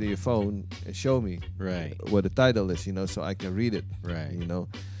put it in your phone and show me what the title is, so I can read it,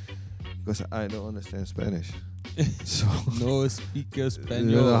 because I don't understand Spanish. So no speak español.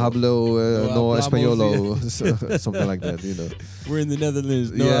 No hablo no españolo, yeah. something like that. We're in the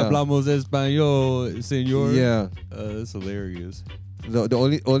Netherlands. No hablamos español, señor. Yeah, that's hilarious.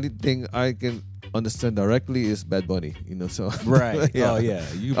 The only thing I can understand directly is Bad Bunny. So right. Yeah. Oh yeah.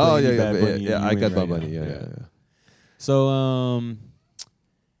 You can play Bad Bunny. Yeah. I got Bad right Bunny. now. Yeah. So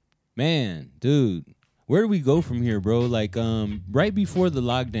man, dude. Where do we go from here, bro? Like, right before the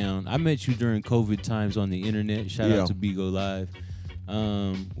lockdown, I met you during COVID times on the internet. Shout out to Bigo Live.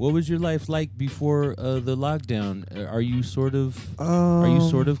 What was your life like before the lockdown? Are you sort of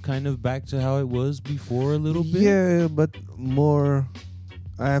kind of back to how it was before a little bit? Yeah, but more.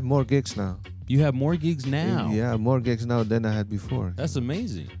 I have more gigs now. You have more gigs now? Yeah, more gigs now than I had before. That's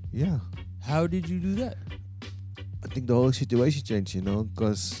amazing. Yeah. How did you do that? I think the whole situation changed,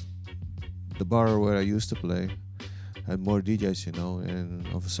 because the bar where I used to play had more DJs, and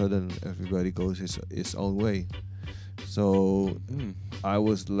all of a sudden everybody goes his own way. So I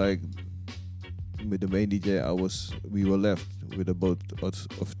was like, with the main DJ, we were left with a boat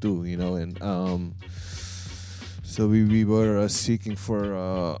of two, and so we were seeking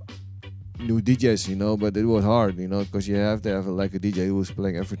for new DJs, but it was hard, because you have to have like a DJ who was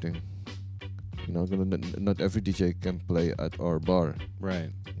playing everything. Not every DJ can play at our bar.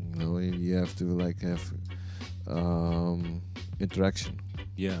 Right. You have to have interaction.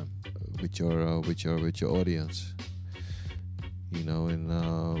 Yeah. With your audience.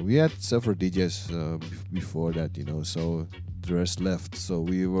 And we had several DJs before that. So the rest left. So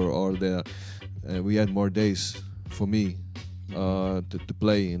we were all there. We had more days for me to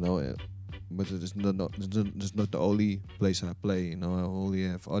play. But it's not the only place I play. I only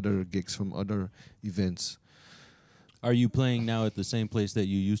have other gigs from other events. Are you playing now at the same place that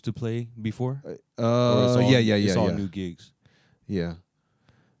you used to play before? Yeah. It's all new gigs. Yeah.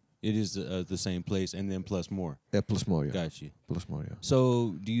 It is the same place, and then plus more. Yeah, plus more. Yeah. Got you. Plus more. Yeah.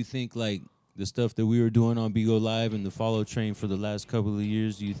 So, do you think like the stuff that we were doing on Bigo Live and the Follow Train for the last couple of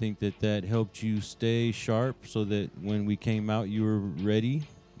years? Do you think that helped you stay sharp so that when we came out, you were ready?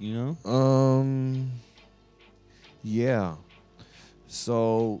 Yeah.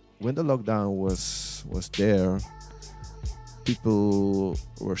 So when the lockdown was there, people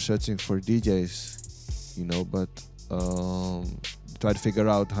were searching for DJs, but the try to figure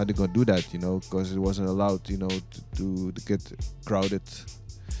out how they're gonna do that, because it wasn't allowed, to get crowded,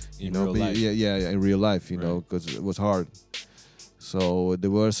 In real life. Yeah, in real life, because it was hard. So there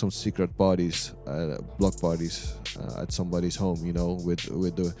were some secret parties, block parties, at somebody's home, with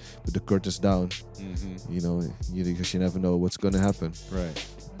the curtains down, because you never know what's gonna happen. Right.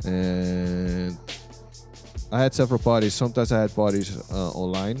 And I had several parties. Sometimes I had parties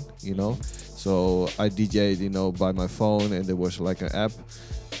online, So I DJ'd, by my phone, and there was like an app,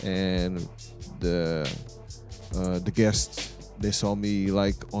 and the guests, they saw me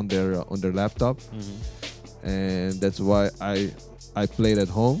like on their laptop, and that's why I played at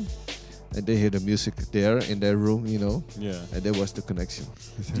home, and they hear the music there in their room, Yeah. and there was the connection.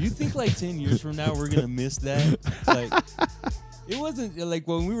 Do you think like 10 years from now we're gonna miss that? Like, it wasn't like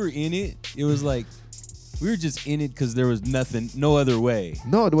when we were in it. It was like we were just in it because there was no other way.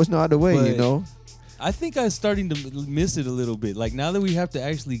 No, there was no other way, But I think I'm starting to miss it a little bit. Like now that we have to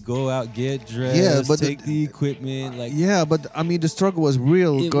actually go out, get dressed, take the equipment. Like yeah, but I mean the struggle was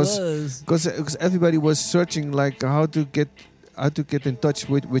real It because everybody was searching like how to get in touch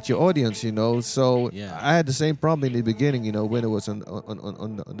with your audience, So I had the same problem in the beginning, when it was on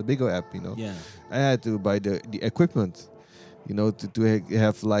the Bigo app, Yeah. I had to buy the equipment, to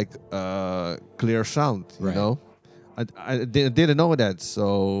have like clear sound, I didn't know that,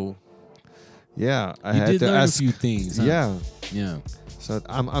 so yeah, I had did to learn ask a few things. Huh? Yeah. So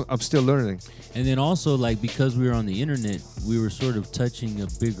I'm still learning. And then also like because we were on the internet, we were sort of touching a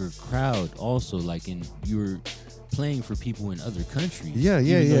bigger crowd. Also, like you were playing for people in other countries. Yeah. On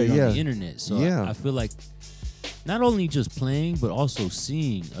the internet. So I feel like not only just playing, but also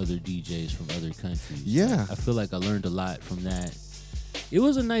seeing other DJs from other countries. Yeah. I feel like I learned a lot from that. It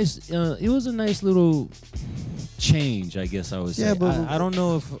was a nice little change, I guess I would say. Yeah, but I don't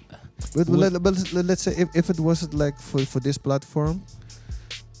know if. But let's say if it wasn't like for this platform,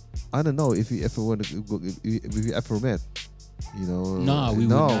 I don't know if you ever want to go, if you ever met. No, we would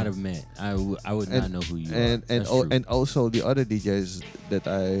not have met. I would not know who you are. And also the other DJs that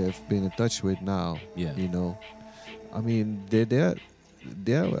I have been in touch with now. Yeah. I mean they're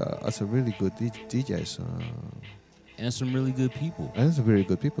also really good DJs. And some really good people. And some very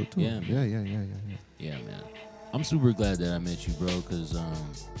good people too. Yeah, Yeah, man. I'm super glad that I met you, bro, because I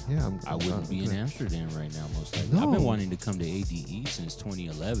wouldn't be in glad. Amsterdam right now, most likely. No. I've been wanting to come to ADE since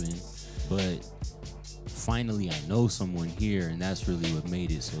 2011, but finally I know someone here, and that's really what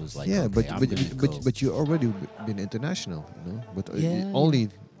made it. So it's like, yeah, okay, I'm gonna go. but you already been international, But Yeah. only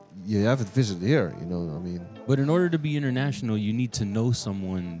you haven't visited here, I mean. But in order to be international, you need to know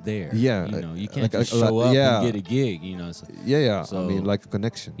someone there. Yeah, you can't like just show up yeah. and get a gig. So, So, I mean, like a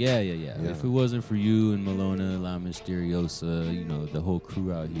connection. Yeah. If it wasn't for you and Malona, La Misteriosa, the whole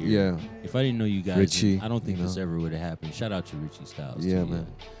crew out here. Yeah. If I didn't know you guys, Richie, I don't think this ever would have happened. Shout out to Richie Styles. Yeah, too,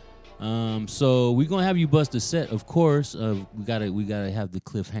 man. So we're gonna have you bust a set, of course. We gotta have the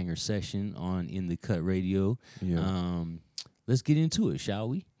cliffhanger session on In the Cut Radio. Yeah. Let's get into it, shall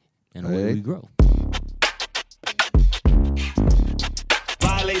we? And away Alright. we grow.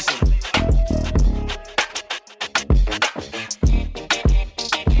 Violation.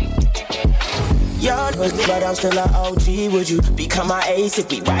 Young but I'm still an OG. Would you become my ace if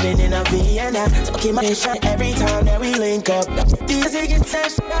we riding in a Vienna? Talking my shit every time that we link up. These niggas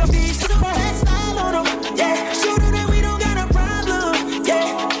touch up these style on them. Yeah, show them that we don't got a problem.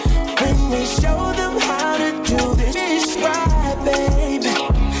 Yeah, when we show them how to do this shit right, baby.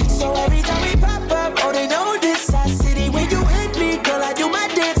 So every time we pop up, oh they know this our city. When you hit me, girl, I do my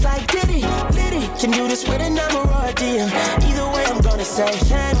dance like Diddy. Liddy can do this with a number or a DM. Either way, I'm gonna say,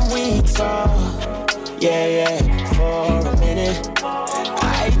 can we talk? Yeah, for a minute.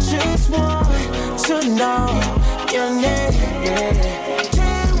 I just want to know your name.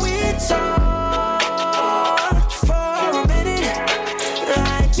 Can we talk for a minute?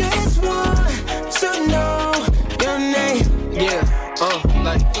 I just want to know your name. Yeah,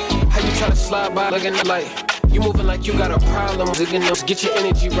 like, how you tryna slide by looking like you moving like you got a problem. Get your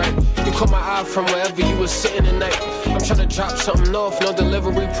energy right. You caught my eye from wherever you was sitting tonight. I'm tryna drop something off, no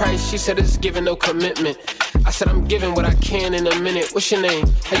delivery price. She said it's giving no commitment. I said I'm giving what I can in a minute. What's your name?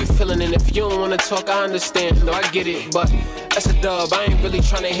 How you feeling? And if you don't wanna talk, I understand. No, I get it, but that's a dub. I ain't really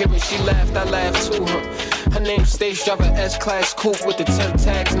tryna hear it. She laughed, I laughed too, Her name Stage Driver, S-Class Coupe with the temp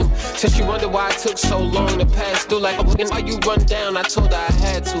tags new. Said she wondered why it took so long to pass through. Like, why you run down? I told her I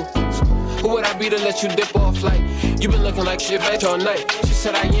had to. Who would I be to let you dip off like? You been looking like shit bitch all night. She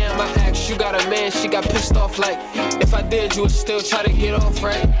said I am, I asked, you got a man, she got pissed off like. If I did, you would still try to get off,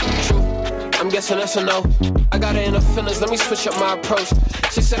 right? True. I'm guessing that's a no. I got her in her feelings, let me switch up my approach.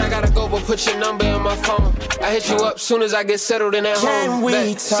 She said I gotta go, but put your number in my phone. I hit you up soon as I get settled in that home. Can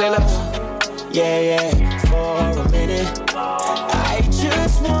we talk? Yeah, for a minute. I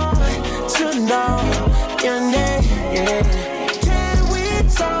just want to know your name. Can we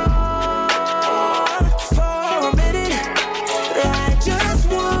talk for a minute? I just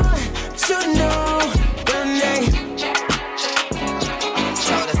want to know your name.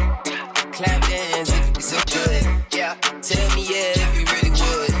 Clap your hands if you so good. Yeah, tell me yeah if you really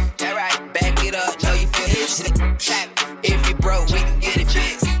would. That right, back it up, know you feel it. Clap if you broke, we can get it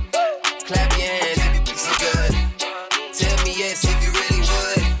fixed. Clap your hands if you so good. Tell me yes if you really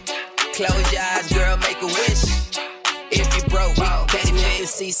would. Close your eyes, girl, make a wish. If you broke, we can catch me in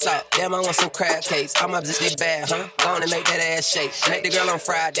sea salt. Damn, I want some crab cakes. I'm up just bad, huh? Gonna make that ass shake. Make the girl on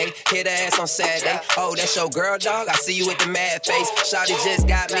Friday, hit her ass on Saturday. Oh, that's your girl, dog? I see you with the mad face. Shawty just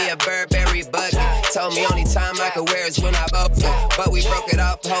got me a Burberry buggy. Told me only time I could wear is when I up. But we broke it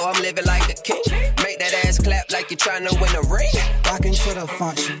off, ho, I'm living like the king. Make that ass clap like you're trying to win a ring. Rockin' to the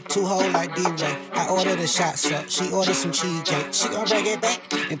function, 2 hole like D-Ray. I ordered a shots up, she ordered some cheesecake. She gon' break it back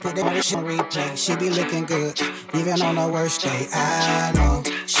and put that on replay. She be looking good, even on her worst day. I know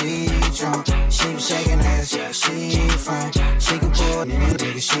she drunk, she be shaking ass, yeah, she fine. She can pull it in the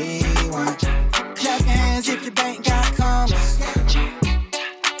nigga she want. Clap your hands if your bank got commas.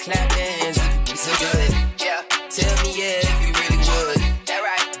 Clap your hands if you so good. Yeah, tell me yeah if you really would. That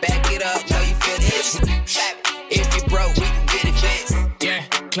right, back it up, know you feel this. Clap if you broke, we can get it fixed. Yeah,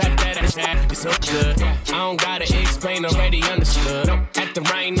 clap that ass, it's so good. I don't gotta explain, already understood. At the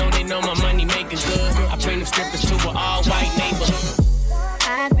right, know they know my money making good. I bring them strippers to an all-white neighborhood.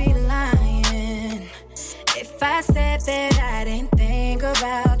 I'd be lying if I said that I didn't think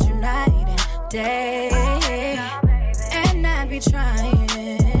about you night and day. And I'd be trying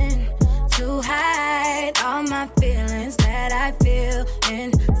to hide all my feelings that I feel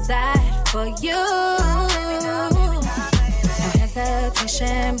inside for you. No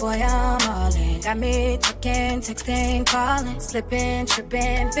hesitation, boy, I'm all in. Got me talking, texting, calling, slipping,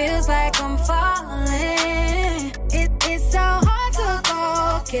 tripping. Feels like I'm falling. It's so hard to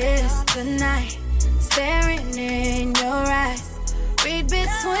focus tonight. Staring in your eyes, read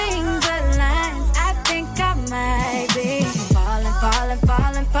between the lines. I think I might be falling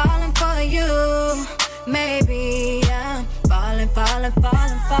for you. Maybe I'm falling for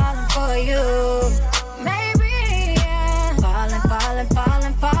you. Maybe I'm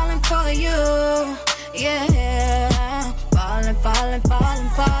falling for you. Yeah, falling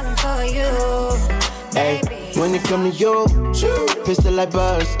for you. Hey, when it come to you, pistol like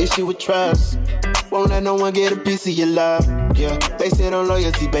buzz, issue with trust. Won't let no one get a piece of your love. Yeah, base it on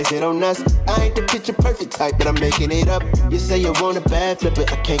loyalty, base it on us. I ain't the picture perfect type, but I'm making it up. You say you want a bad flip it,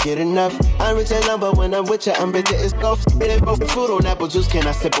 I can't get enough. I reach a number when I'm with you, I'm bitter as golf. Spitting both food on apple juice, can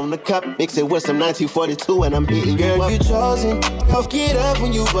I sip on the cup? Mix it with some 1942 and I'm beating you up. Girl, you chosen, help get up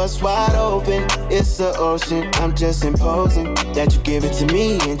when you bust wide open. It's the ocean, I'm just imposing that you give it to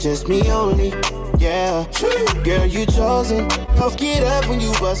me and just me only. Yeah, girl, you chosen. Help get up when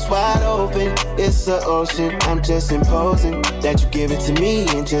you bust wide open. It's the ocean, I'm just imposing that you give it to me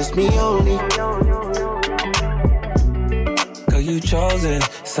and just me only. Girl, you chosen.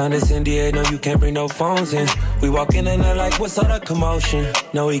 Sign this NDA, no, you can't bring no phones in. We walk in and they're like, what's all the commotion?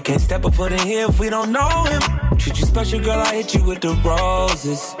 No, he can't step a foot in here if we don't know him. Treat you special, girl, I hit you with the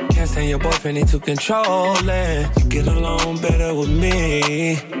roses. Can't stand your boyfriend, he too controlling. You get along better with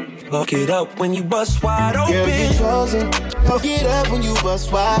me. Fuck it up when you bust wide open. Girl, you chosen. Fuck it up when you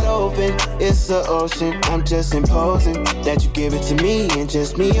bust wide open. It's the ocean, I'm just imposing that you give it to me and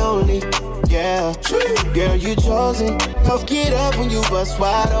just me only. Yeah, girl, you chosen. Fuck it up when you bust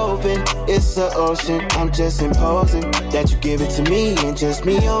wide open. It's the ocean, I'm just imposing that you give it to me and just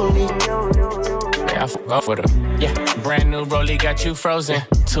me only. I fuck off with her. Yeah, brand new rollie got you frozen.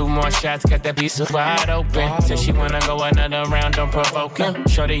 2 more shots, got that piece wide open. Said she wanna go another round, don't provoke him.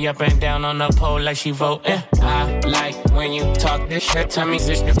 Shorty up and down on the pole like she voting. I like when you talk this shit to me.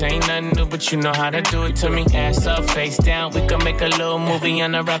 This ain't nothing new, but you know how to do it to me. Ass up, face down, we can make a little movie.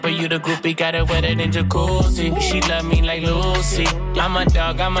 On the rapper, you the groupie, got it wetter than jacuzzi. She love me like Lucy. I'm a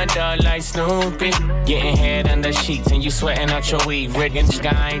dog like Snoopy. Getting head under sheets and you sweating out your weed. Rigging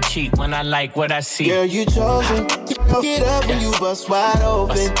sky ain't cheap when I like what I see. Girl, you chosen. Get up when you bust wide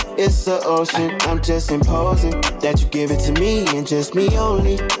open. It's the ocean, I'm just imposing that you give it to me and just me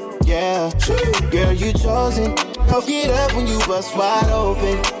only. Yeah, girl, you chosen. Get up when you bust wide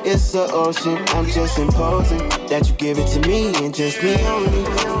open. It's the ocean, I'm just imposing that you give it to me and just me only.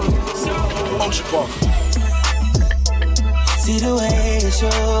 See the way you're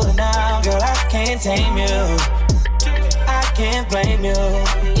showing now, girl, I can't tame you. I can't blame you.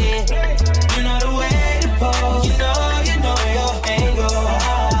 Yeah, you know the way to pose. You know your angle.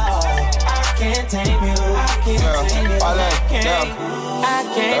 I can't tame you. I can't tame you. I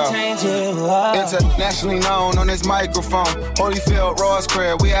can't change you. Internationally known on this microphone. Holyfield, Ross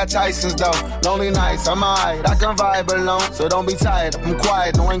Crib, we at Tyson's though. Lonely nights, I'm alright, I can vibe alone. So don't be tired, I'm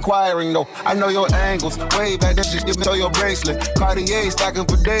quiet, no inquiring though. I know your angles, way back then, just give me your bracelet. Cartier stacking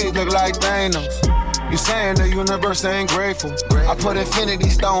for days, look like Thanos. You saying the universe ain't grateful. I put infinity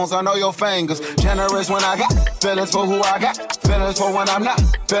stones on all your fingers. Generous when I got feelings for who I got. Feelings for when I'm not.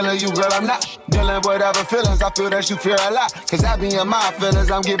 Feeling you, girl, I'm not. Dealing with other feelings, I feel that you fear a lot. Cause I be in my feelings,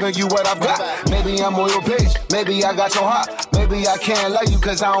 I'm giving you what I've got. Maybe I'm on your page, maybe I got your heart. Maybe I can't love you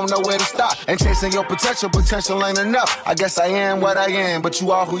cause I don't know where to start. And chasing your potential ain't enough. I guess I am what I am, but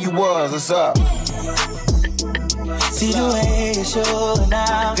you are who you was, what's up? See the way you show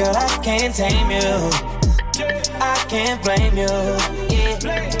now, girl, I can't tame you. I can't blame you. Yeah,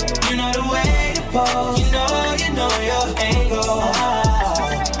 you know the way to pose. You know your angle.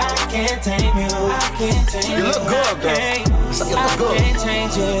 I can't tame you. I can't tame you. You look good, girl. I can't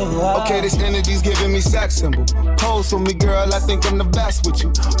change you. Okay, this energy's giving me sex symbol. Pose for me, girl, I think I'm the best with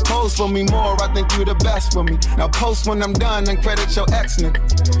you. Pose for me more, I think you the best for me. Now post when I'm done and credit your ex, nigga.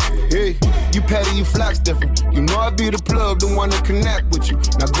 Hey, you petty, you flex different. You know I be the plug, the one to connect with you.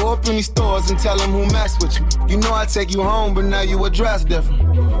 Now go up in these stores and tell them who mess with you. You know I take you home, but now you address different.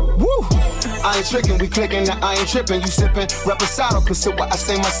 Woo! I ain't tricking, we clicking, now I ain't tripping. You sipping, reposado, consider what I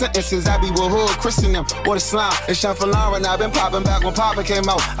say my sentences. I be with hood, Christian them, or the slime. It's Sean Fallara, I've been popping back when Papa came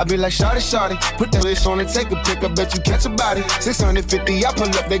out. I be like, shawty, put that bitch on and take a pic. I bet you catch a body. 650, I pull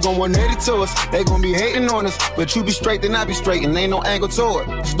up, they gon' 180 to us. They gon' be hating on us, but you be straight, then I be straight, and ain't no angle to it.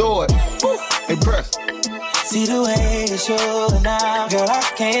 Let's do it. Woo! Hey, press. See the way you show now, girl, I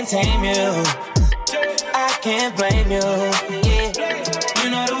can't tame you. I can't blame you. Yeah, you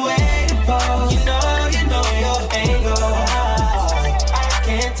know the way to pose. You know your angle. I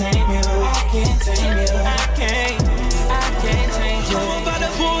can't tame you. I can't tame you. I can't change you. I'm about to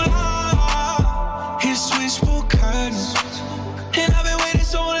pull out his switchboard curtains, and I've been waiting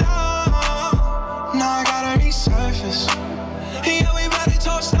so long. Now I gotta resurface. Yeah, we about to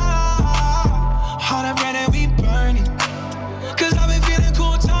toast out. All that bread that we burning. Cause I've been feeling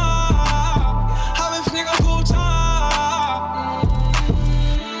cool talk. I've been feeling cool talk.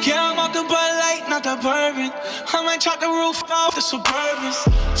 Yeah, I'm off the Bud Light, not the bourbon. I might chop the roof off the Suburbans.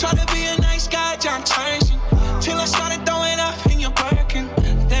 Try to be a nice guy, John Turgeon. Till I started throwing up in your Birkin.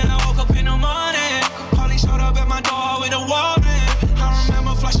 Then I woke up in the morning. Police showed up at my door with a warrant. I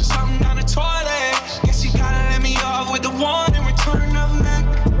remember flushing something down the toilet. Guess you gotta let me off with the one in return of neck.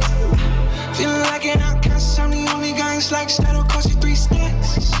 Feeling like an outcast, I'm the only guy in slacks that'll cost you 3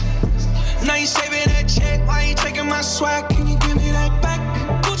 stacks. Now you saving that check, why you taking my swag? Can you give me that back?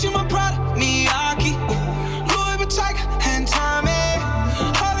 Gucci my Prada, Miyake, Louis Vuitton, and Tommy.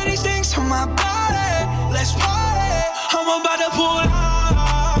 All of these things on my body, let's party. I'm about to pull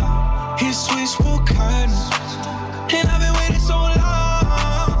out his switchboard curtains, and I've been waiting so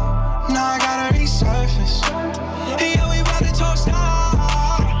long. Now I gotta resurface. Yeah, we about to toast out.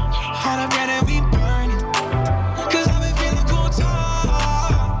 All the bread that we burning. Cause I've been feeling cool talk.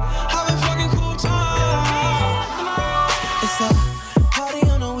 I've been fucking cool talk. It's a party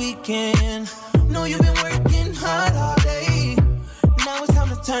on the weekend. Know you've been working hard all day. Now it's time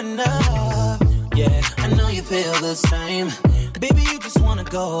to turn up. Yeah, I know you feel the same. Baby, you just wanna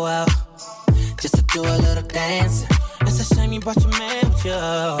go out just to do a little dancing. It's a shame you brought your man with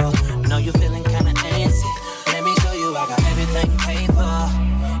you. Know you're feeling kinda antsy. Let me show you I got everything paid for.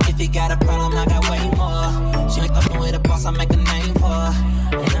 If you got a problem, I got way more. She ain't fucking with a boss, I make a name for her.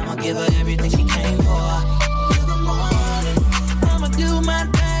 And I'ma give her everything she came for. Till the morning, I'ma do my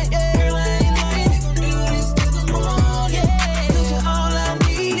thing. Girl, I ain't lying, we gon' do this till the morning. Cause you're all I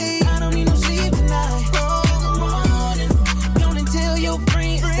need, I don't need no sleep tonight. Till the morning, don't tell your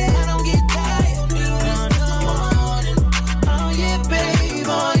friends that I don't get tired. Till the morning, oh yeah, babe,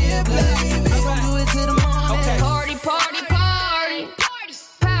 oh yeah, babe. I gon' do it till the morning. Okay. Party, party, party.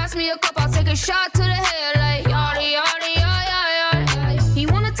 Pass me a cup, I'll take a shot to the head like yada, yada, yada, yada.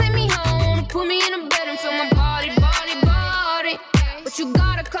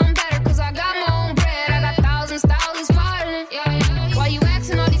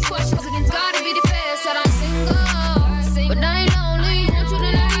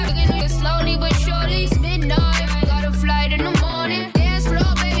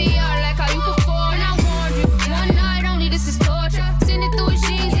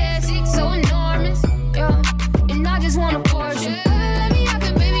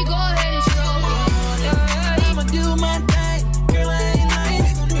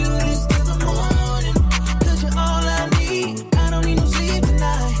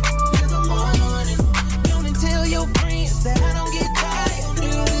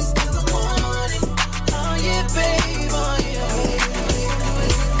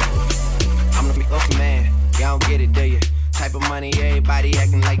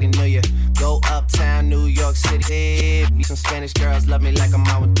 Some Spanish girls love me like I'm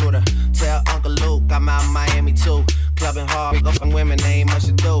out with Duda. Tell Uncle Luke I'm out in Miami too. Clubbing hard, go from women, ain't much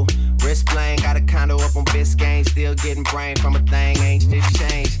to do. Wrist playing, got a condo up on Biscayne. Still getting brain from a thing, ain't shit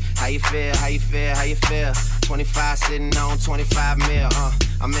changed. How you feel, how you feel, how you feel? 25 sitting on 25 mil,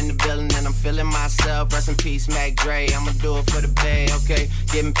 I'm in the building and I'm feeling myself. Rest in peace, Mac Dre, I'ma do it for the bay, okay?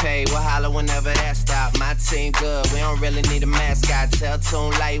 Getting paid, we'll holler whenever that stop. My team good, we don't really need a mascot. Tell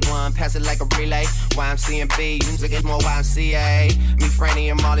Tune Light One, pass it like a relay. YMC and B, you get more YMCA. Me,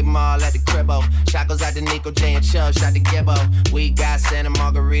 Franny, and Molly Mall at the cribbo. Shot goes out to Nico J and Chubb, shot to Gibbo. We got Santa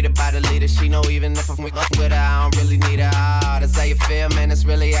Margarita by the leader. She know even if I'm with her, I don't really need her. Oh, that's how you feel, man, that's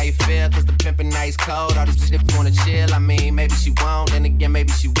really how you feel. Cause the pimpin' nice cold, all these shit wanna chill. I mean, maybe she won't, then again,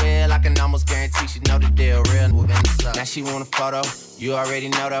 maybe she will. I can almost guarantee she know the deal, real. Now she want a photo, you already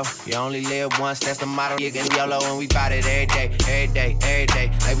know though. You only live once, that's the motto. You get YOLO and we bout it every day, every day, every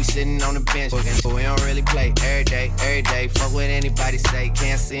day. Like we sitting on the bench, but we don't really play every day, every day. Fuck what anybody say,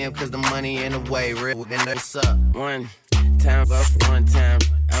 can't see him cause the money in the way, real. What's up? One time, one time.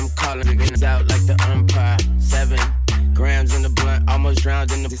 I'm calling niggas out like the umpire. 7 grams in the blunt, almost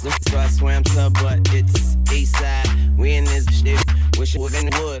drowned in the so I swam to but it's east side. We in this shit. Wish it was in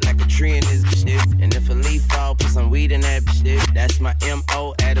the wood like a tree in this shit. And if a leaf fall, put some weed in that shit. That's my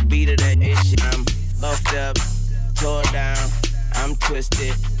M.O. at a beat of that shit. I'm buffed up, tore down. I'm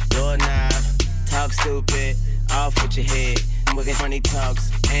twisted, doorknob. Talk stupid, off with your head. I'm with funny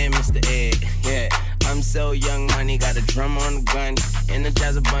talks and Mr. Ed. Yeah, I'm so young, money. Got a drum on the gun,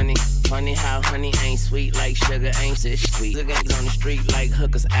 Energizer Bunny. Funny how honey ain't sweet like sugar, ain't shit sweet. Lookers on the street like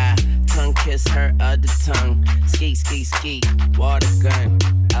hookers. I tongue kiss her other tongue. Ski, ski, ski, water gun.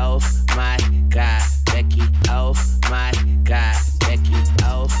 Oh my God, Becky. Oh my God, Becky.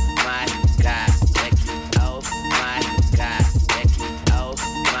 Oh my God, Becky. Oh my God, Becky. Oh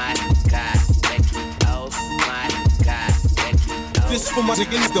my God, Becky. Oh my God, Becky. This for my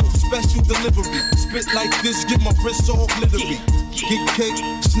chickens though, special delivery. Spit like this, get my wrists all glittery. Get cake,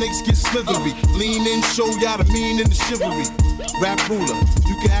 snakes get slithery. Lean in, show y'all the mean in the chivalry. Rap ruler,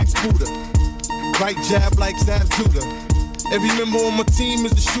 you can ask Buddha. Right jab like Zab Judah. Every member on my team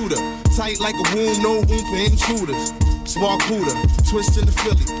is the shooter. Tight like a womb, no room for intruders. Spark Buddha, twist in the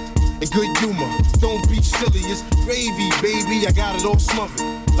Philly. And good humor, don't be silly. It's gravy, baby, I got it all smothered.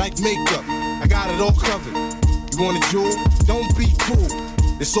 Like makeup, I got it all covered. You want a jewel? Don't be cool.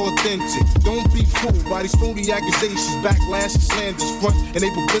 It's authentic. Don't be fooled by these phony accusations, backlash, and slanders, front and they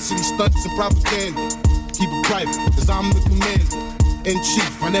publicity stunts and propaganda. Keep it private, cause I'm the commander in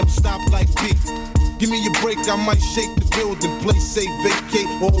chief. I never stop like beef. Give me a break, I might shake the building. Play safe, vacate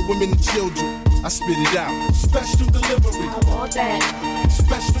all women and children. I spit it out. Special delivery. I want that.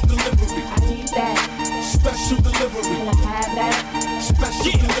 Special delivery. I need that. Special delivery. Can I have that?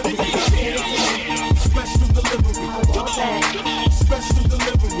 Special delivery. Special delivery. I want that. Special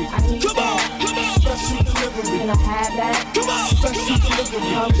delivery. I need that. Special delivery. Can I have that? Special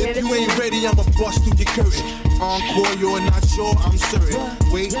delivery. If you ain't ready, I'ma bust through your curtain. Encore, you're not sure, I'm certain.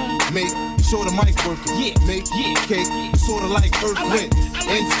 Wait, make sure the mic working. Make cake, sorta like earth, wind,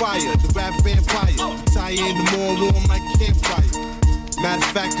 and fire. The rap vampire. Tie in the more warm like a campfire. Matter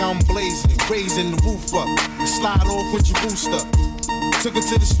of fact, I'm blazing, raising the roof up. Slide off with your booster. Took her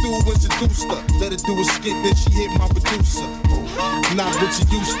to the stool and seduced her. Let her do a skit, then she hit my producer. Not what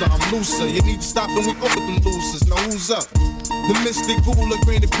you used to, I'm looser. You need to stop and we up with them losers. Now who's up? The mystic ruler,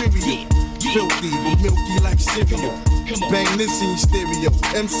 grand imperial. Filthy, but milky like cereal. Bang this in your stereo.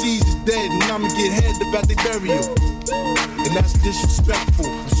 MCs is dead and I'ma get head about their burial. And that's disrespectful.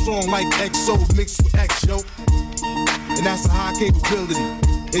 I'm strong like XO mixed with X, yo. And that's a high capability.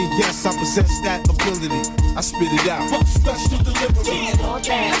 And yes, I possess that ability. I spit it out. Special delivery.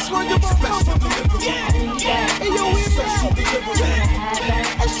 That's what you're special delivery. Hey, yo, we special delivery.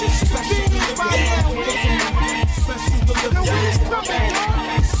 Special delivery. Special delivery.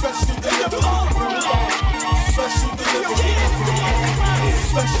 Special delivery. Special delivery.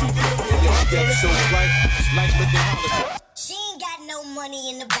 Special delivery. Yo, I get so right. It's like looking holiday. She ain't got no money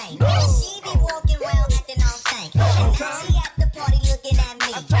in the bank. She be walking around acting all stank. And now she at the party looking at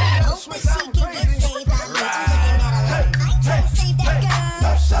me. Hoping she can get saved by me. I'm looking at her like, I ain't trying to save that girl.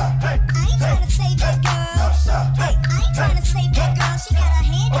 I ain't trying to save that girl. Hey, I ain't trying to save that girl. She got her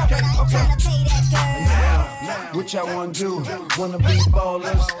hand up, but I ain't trying to pay that girl. Now, what y'all wanna do? Wanna be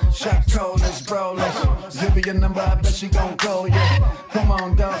ballers, shot callers, brawlers. Give her your number, I bet she gon' call you. Come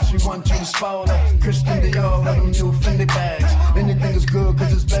on, dog, she want you to spoil her. Christian Dior with them new Fendi bags. Anything is good,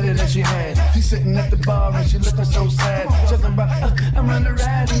 cause it's better than she had. She sitting at the bar and she looking so sad. Talking about, I wanna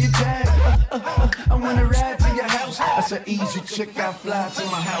ride in your Jag. I wanna ride to your house. That's an easy chick, I fly to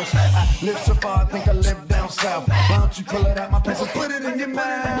my house. I live so far, I think I live down south. Why don't you pull it out my pants and put it in your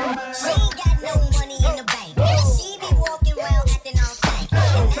mouth? She ain't got no money in the bank. She be walking around acting all stank.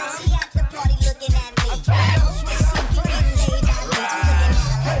 She at the party looking at me. No Swiss she can get saved.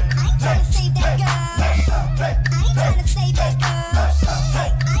 I ain't tryna save that girl. I ain't tryna save that girl. I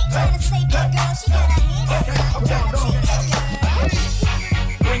ain't tryna save that girl. She got her hand up. I ain't tryna save that girl.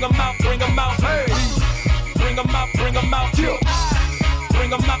 Bring 'em out, bring 'em out, hey. Bring 'em out, bring 'em out, yeah.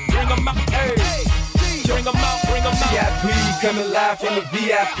 Bring 'em out, bring 'em out, hey. Bring 'em out, bring 'em out. VIP coming live from the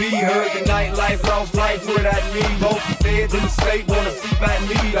VIP. Heard the nightlife, lost life without me. Both the feds in the state wanna see by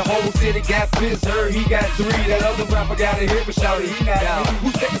me. The whole city got pissed, heard he got 3. That other rapper got a hit, but shouted he not out.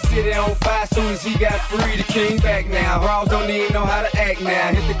 Who set the city on fire soon as he got free? The king back now. Raws don't even know how to act now.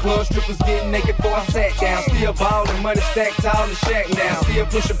 Hit the club, strippers getting naked before I sat down. Still ballin', money stacked tall in the shack now. Still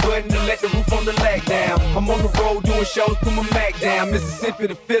push a button to let the roof on the lag down. I'm on the road doing shows, put my Mac down. Mississippi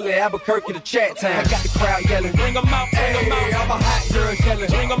to Philly, Albuquerque to Chat Town. I got the crowd yelling, bring 'em out, bring 'em out. All my hot girls yelling,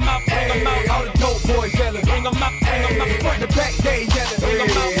 bring 'em out, bring 'em out. All the dope boys yelling, bring 'em out, bring 'em out. Front to back, they yelling, bring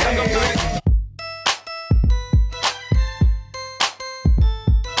 'em out, bring 'em out.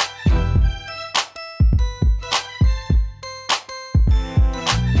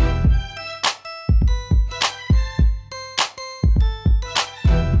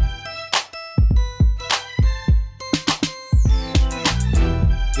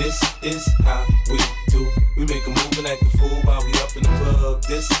 This is how we do. We make a move and act a fool while we up in the club.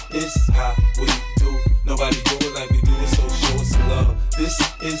 This is how we do. Nobody do it like we do it, so show us some love. This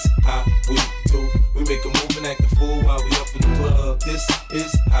is how we do. We make a move and act a fool while we up in the club. This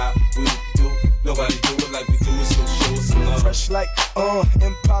is how we do. Nobody do it like we do it, so show us some love. Fresh like,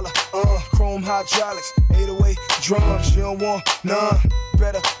 Impala, chrome hydraulics, 808 drums, you don't want none.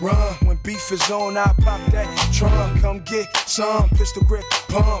 Better run when beef is on. I pop that trunk. Come get some pistol grip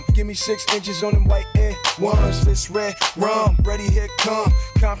pump. Give me 6 inches on them white Air Ones. This red rum, ready here come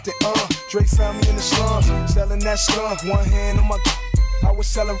Compton. Drake found me in the slums, selling that skunk. One hand on my. I was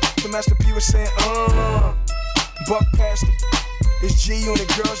selling. The Master P was saying, buck past the. It's G on the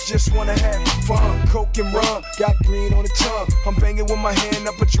girls just wanna have fun. Coke and rum, got green on the tongue. I'm banging with my hand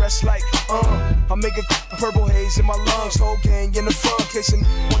up a dress like, I make a purple haze in my lungs. Whole gang in the front, case a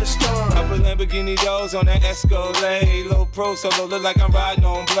wanna stun. I put Lamborghini doors on that Escalade. Low pro solo, look like I'm riding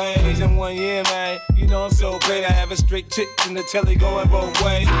on blades. In 1 year, man, you know I'm so great. I have a straight chick in the telly going both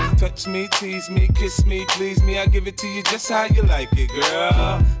ways. Touch me, tease me, kiss me, please me. I give it to you just how you like it,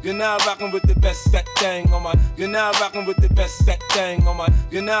 girl. You're now rocking with the best, that thing on my. You're now rocking with the best, that thing on my.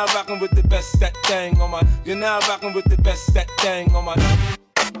 You're now rocking with the best, that thing on my. You're now rocking with the best, that thing on my.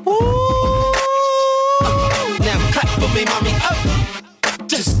 Ooh. Now clap for me, mommy.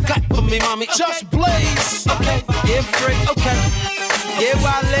 Just clap for me, mommy. Just blaze. Okay, yeah, Fred. Okay, yeah,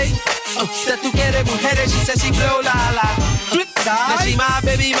 Wale. Usted tú quieres mujeres, she said she blow la la. Flip side. Now she my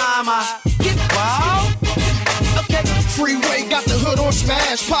baby mama. Get wild. Okay. Freeway got the hood on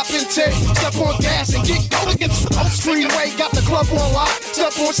smash, poppin' tape, step on gas and get going. Freeway got the club on lock,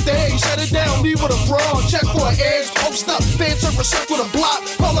 step on stage, shut it down, leave with a brawl, check for an edge, post up, fans are circle the block,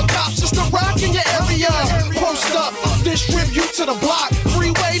 call the cops, it's the rock in your area. Post up, distribute to the block,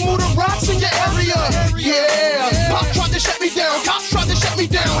 freeway move the rocks in your area. Yeah, pop tried to shut me down, cops tried to shut me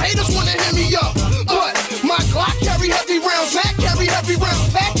down, haters wanna hit me up, but my Glock carry heavy rounds, Mac carry heavy rounds,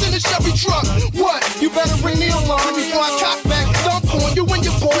 packed in the Chevy truck. What? You better ring the alarm before I cock back, dump on you and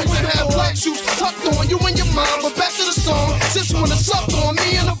your boys and have black shoes tucked on you and your mom. But back to the song, since when it's up on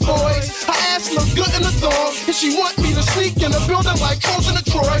me and the boys, her ass look good in the thong, and she want me to sneak in the building like Trojan to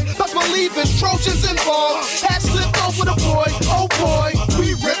Troy. Best believe it's Trojans involved. Hat slipped over the boy, oh boy,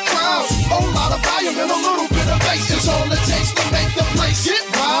 we rip crowds. Whole lot of volume and a little bit of bass is all it takes to make the place get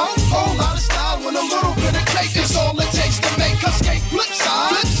wild. Whole lot of style and a little bit of cake is all it takes to make us skate. Flip side,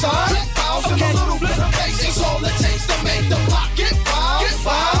 flip files and a little bit of bass is all it takes to make the block get wild. Get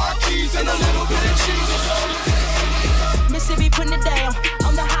wild. Keys and a little bit of cheese is all it takes to make us. Mississippi putting it down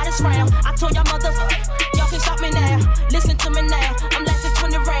on the hottest round. I told y'all mothers, y'all can stop me now. Listen to me now. I'm lasting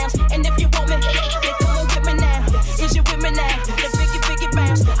 20 rounds, and if you want me, then come on get me now. Is you with me now? The biggie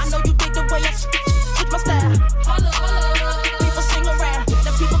bounce. I know you dig the way I switch my style. People sing around,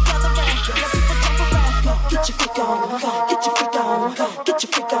 the people gather around, the people jump around. Get your freak on, get your freak on, get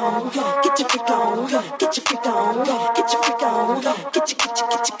your freak on, get your freak on, get your freak on.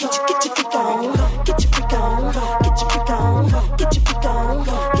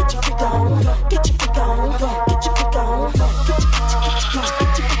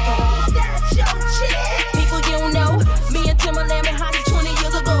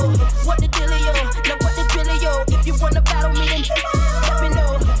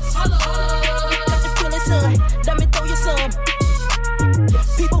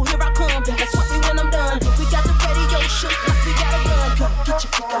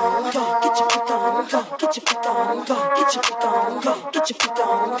 your freak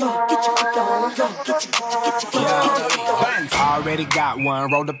on, go, get your freak on, go, get your freak on. I already got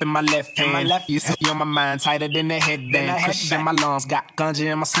one rolled up in my left hand. You see on my mind tighter than the headband. Cushion in my lungs, got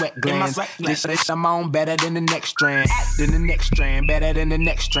ganja in my sweat glands. This I'm on better than the next strand. Better than the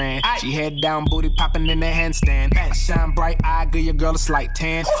next strand. She head down, booty popping in the handstand. Shine bright, I give your girl a slight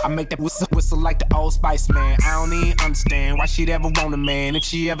tan. I make that whistle like the Old Spice man. I don't even understand why she'd ever want a man. If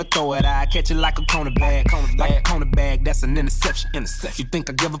she ever throw it, I catch it like a cornerback. Like a cornerback, that's an interception. You think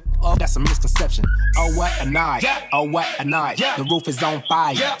I give a fuck? That's a misconception. Oh what a night, oh what a night. The roof is on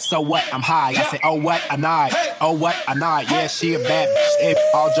fire, so what? I'm high. I say oh what a night, oh what a night. Yeah, she a bad bitch.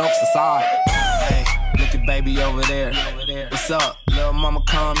 All jokes aside. Hey, look at baby over there. What's up? Little mama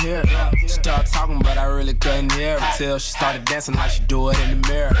come here. She started talking, but I really couldn't hear her till she started dancing like she do it in the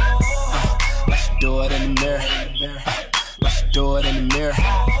mirror. Like she do it in the mirror. Like she do it in the mirror.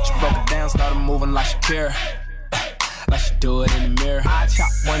 She broke it down, started moving like she care. Like she do it in the mirror. I chop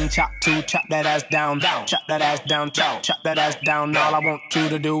one, chop two, chop that ass down. Chop that ass down, chop that ass down. All I want you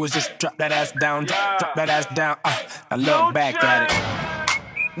to do is just drop that ass down. Drop that ass down. Now look back at it.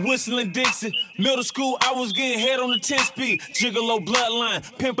 Whistling Dixie, middle school, I was getting head on the 10-speed. Gigolo bloodline,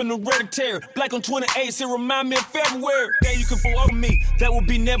 pimping hereditary. Black on 28, it remind me of February. Yeah, you can follow me, that would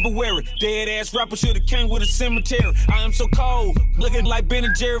be never weary. Dead ass rapper should've came with a cemetery. I am so cold, looking like Ben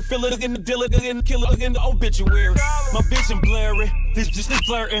and Jerry. Feel it in the dealer, in the killer, in the obituary. My bitch and blurry, this just is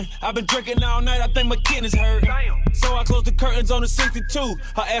flirting. I've been drinking all night, I think my kidneys hurting. So I closed the curtains on the 62.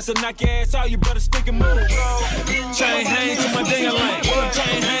 Her ass will knock your ass out, you better stick and move. Chain hang to my ding-a-ling.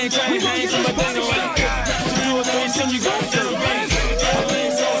 Chain hang to my ding-a-ling. To do a threesome, you gon' serve me.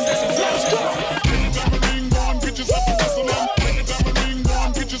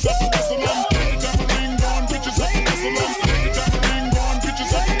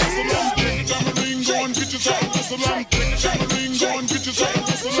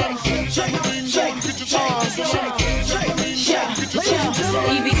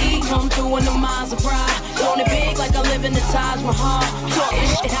 EVE come through in the minds of pride. Throwing it big like I live in the Taj Mahal. Talking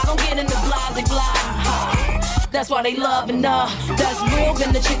shit, I don't get in the blase blah. That's why they loving her. That's real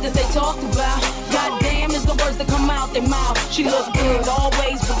than the chick that they talked about. Goddamn is the words that come out their mouth. She look good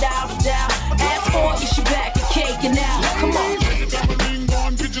always without a doubt. Ask for it, she back and cake and now. Come on.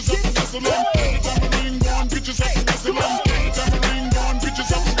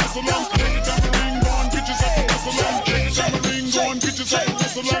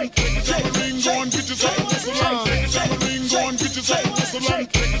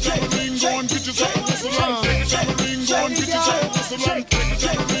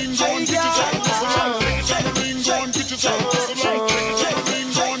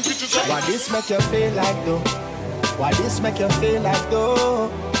 Why this make you feel like though? Why this make you feel like though?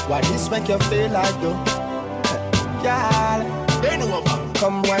 Why this make you feel like though? Girl,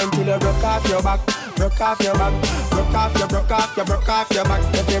 come wine till you broke off your back. Broke off your back, broke off your back.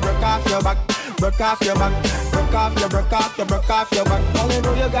 If you broke off your back, broke off your back, broke off your back. Girl, you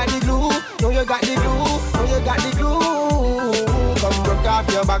know you got the glue, know you got the glue, know you got the glue. Come broke off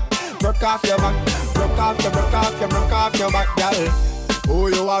your back, broke off your back, broke off your back, girl. Who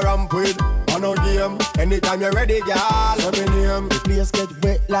you are ramp with? On a game, anytime you're ready, girl. Let me name. The place get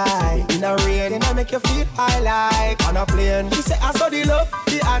wet like in a rain, and I make you feel high like on a plane. She say I saw the love,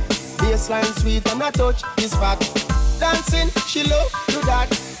 the hot. Baseline sweet and a touch is fat. Dancing, she love to that.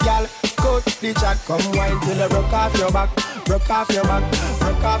 Girl, cut the chat. Come wine till you broke off your back. Broke off your back.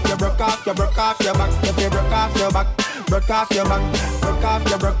 Broke off your back. If you broke off your back, broke off your back.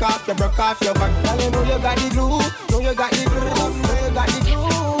 Broke off your back. Girl, you know you got the glue. Know you got the glue. Know you got the glue.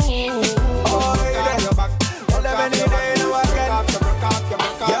 Oh, broke off your back. Broke off your back. Broke off your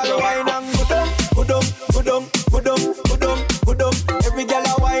back. Girl, wine and good on. Every girl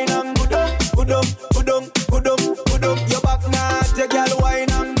a wine and good on. Your back not your girl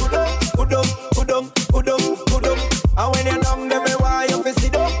wine and good on. And when you're down, them why you fi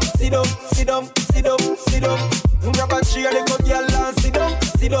sit down. Grab a chair, they go girl and sit down.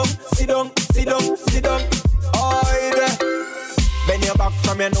 Oh, yeah. Bend your back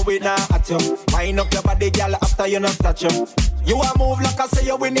from you, know it now at you. Wind up your body, girl, after you not touch you. You a move like I say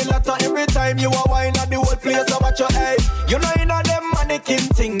you win the lotto. Every time you a wine at the whole place, I watch your eye. You know you know them mannequin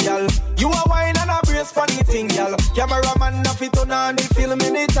thing, girl. You a wine and a brace funny thing, girl. Cameraman a fit on the film.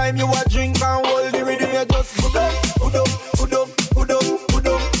 Anytime you a drink and hold the rhythm, you just good up.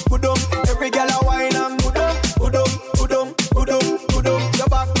 Every girl a wine and good up. Your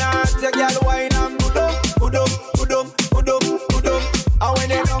back not your girl wine and good up. And when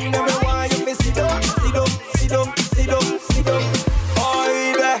you down, them want you to sit down. Oh,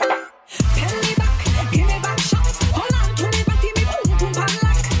 yeah. Tell me back, give me back shots. Hold on to me back, give me boom.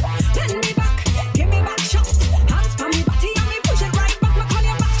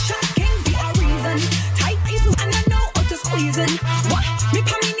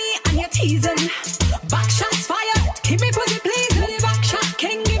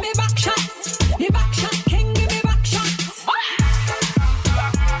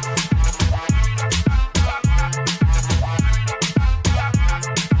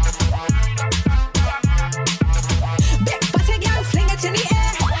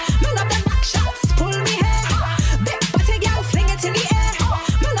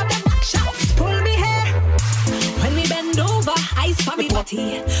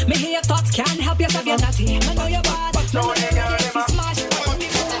 natty. Me hear your thoughts can't help yourself, you're natty. I know you're bad. But no, smash.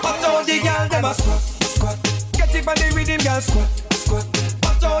 But all the girl them a squat, squat. Get it by the rhythm, girl squat, squat.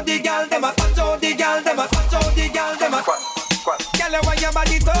 But all the girl them a, but all the girl them a, but all the girl them a squat, squat. Girl, you want your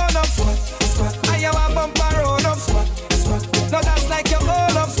body turn up, squat, squat. And you want bumper roll up, squat, squat. No, that's like you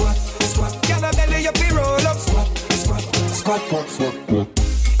roll up, squat, squat. Girl, I belly you be roll up, squat, squat, squat, squat, squat.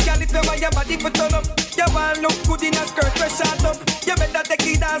 Girl, if you want your body to turn up, you want look good in a skirt with shot up. You better take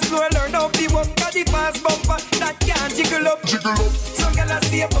it down slow, learn how to walk. Cause the fast bumper that can't jiggle up, jiggle up. Some girl I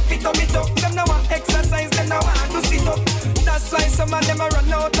see up, it up, it up. Them no want exercise, them no want to sit up. That's why some of them a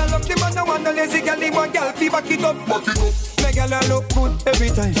run out and love. Them no want no lazy girl, they want girl fi back it up, back it up. My girl I look good every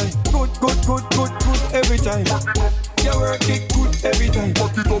time, good, good, good, good, good every time. You work it good every time,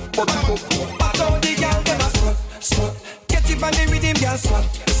 back it up, back it up. But all the girl them a squat, squat. Get it on the rhythm, girl squat,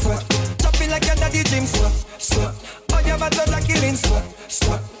 squat. Chop it like your daddy gym, squat, squat. Oh, you want to like killing, squat,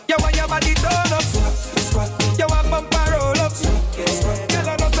 squat. You want your body turn up, squat, squat. You want bumper roll up, squat, squat. Girl,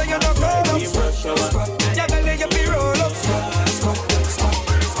 I know so you don't roll up, squat, squat. You belly you be roll up, squat, squat,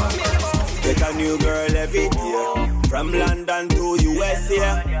 squat. Get a new girl every day, from London to US,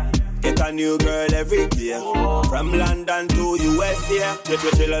 yeah. Get a new girl every day, from London to US, yeah.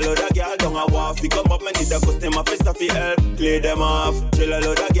 Chill a load of girl down a wharf. Fi come up, me need a customer fist fi help clear them off. Chill a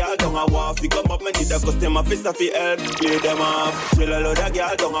load of girl down a wharf. Fi come up, me need a customer fist fi help clear them off. Chill a load of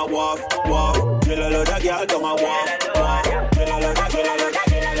girl down a wharf, wharf. Chill a load of girl down a wharf, wharf. Chill a load of, chill a load of,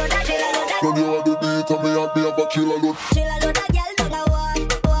 chill a load of, chill a load of. When you are the beat, and me have a kill a load. Chill a load of girl down a wharf,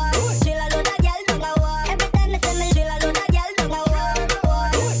 wharf. Chill a load of girl down a wharf. Every time me say me chill a load of girl down a wharf,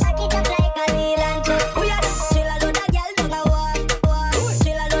 wharf. Back it up like a Leland trip. Chill a load of girl down a wharf, wharf.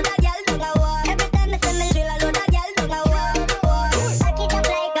 Chill a load of girl down a wharf. Every time me say me chill a load of girl down a wharf, wharf. Back it up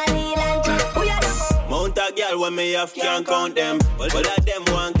like a Leland trip. Mount a girl when me have can't count them. But all of them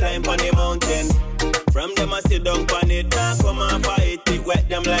want climb on the mountain. From them I sit down on it, now come and fight it, wet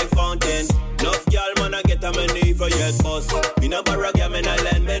them like fountain. Enough girl man I get on my knee for your boss. Me no borrow girl, me no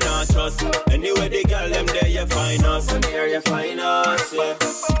lend, me no trust. Anyway the girl them there you find us, and here you find us, yeah.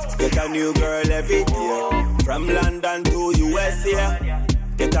 Get a new girl every day, from London to US, yeah.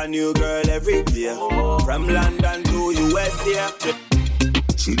 Get a new girl every day, from London to US, yeah.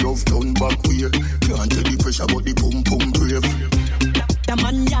 She love turn back way, can't tell the pressure but the pum pum brave. The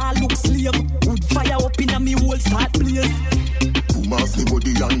man ya look slave. Wood fire up in a me whole start blaze. Boom off me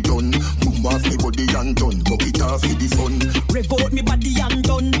body and done. Boom off me body and done. Bucket off for the fun. Rev out me body and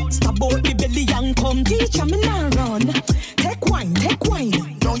done. Stab out me belly and come. Teacher me now run. Take wine, take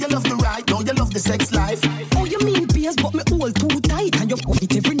wine. Now you love the ride, now you love the sex life. Oh you mean beers but me hold too tight. And you put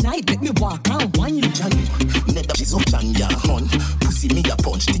it every night. Let me walk and wine. Johnny, never she's up and ya hun. Pussy me a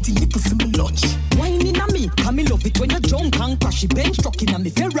punch, titty nipple for me lunch. Wine in a me, cause me love it when you drunk and crash. Bench truck in a me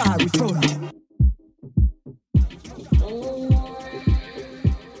Ferrari front.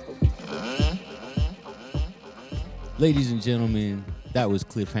 Ladies and gentlemen, that was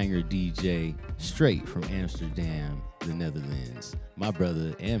Cliffhanger DJ, straight from Amsterdam, the Netherlands. My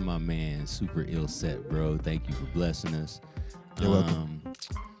brother and my man, super ill set, bro. Thank you for blessing us. You're welcome.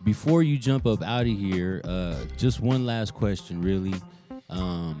 Before you jump up out of here, just one last question, really.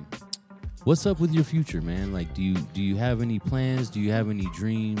 What's up with your future, man? Like, do you have any plans? Do you have any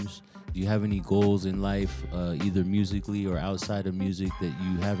dreams? Do you have any goals in life, either musically or outside of music, that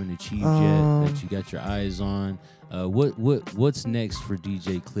you haven't achieved yet, that you got your eyes on? What's next for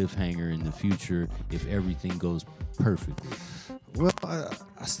DJ Cliffhanger in the future if everything goes perfectly? Well,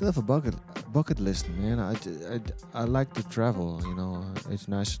 I still have a bucket list, man. I like to travel,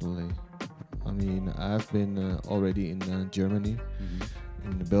 internationally. I mean, I've been already in Germany,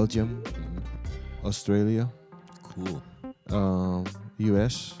 in Belgium, Australia, cool,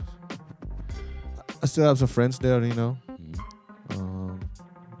 US. I still have some friends there,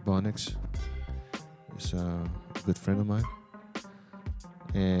 Bonix is a good friend of mine,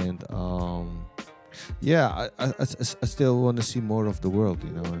 and I still want to see more of the world,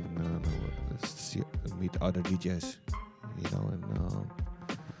 and meet other DJs, and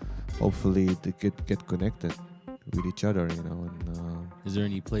hopefully to get connected with each other, and is there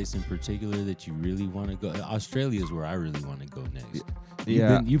any place in particular that you really want to go? Australia is where I really want to go next.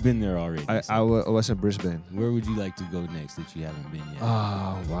 Yeah, you've been there already. I was in Brisbane. Where would you like to go next that you haven't been yet?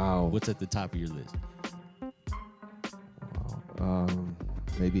 Oh, wow. What's at the top of your list? Wow.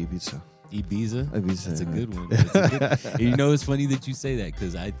 Maybe Ibiza. Ibiza? That's a good one. It's funny that you say that,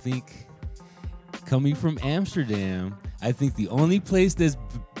 because I think, coming from Amsterdam, I think the only place that's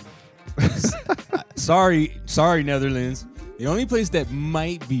sorry Netherlands, The only place that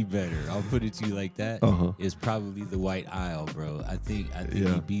might be better, I'll put it to you like that, Uh-huh. is probably the White Isle, bro. I think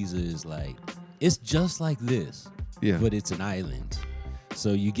Yeah. Ibiza is like, it's just like this, Yeah. but it's an island.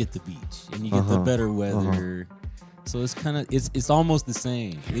 So you get the beach and you get the Uh-huh. better weather. So it's kind of it's almost the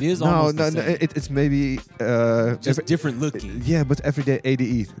same. It is No, almost no, the no. same. It's maybe Just different looking. Yeah, but every day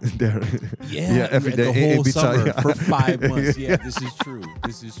ADE there. Yeah, every day the whole Ibiza, summer yeah. for 5 months. Yeah, this is true.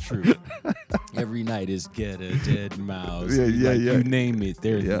 This is true. Every night is Get a Dead Mouse. Yeah, yeah, like, yeah. You name it.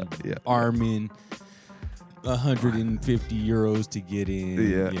 There's Yeah. Armin, 150 euros to get in.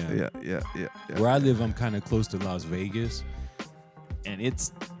 Yeah. Where I live, I'm kind of close to Las Vegas, and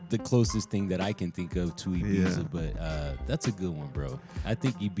it's the closest thing that I can think of to Ibiza. Yeah. But that's a good one, bro. I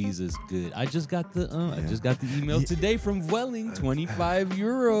think Ibiza's good. I just got the email today from Welling, 25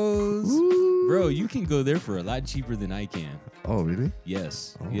 euros. Bro, you can go there for a lot cheaper than I can. Oh, really?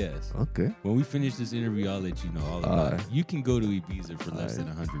 Yes, Oh, yes. okay. When we finish this interview, I'll let you know all about it. You can go to Ibiza for less than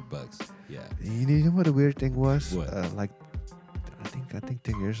 $100. Yeah. You know what the weird thing was? What? Like, I think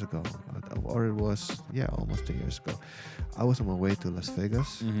 10 years ago, or it was almost 10 years ago. I was on my way to Las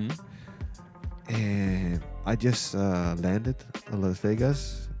Vegas, and I just landed in Las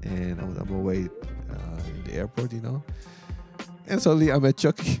Vegas, and I was on my way in the airport, you know. And suddenly I met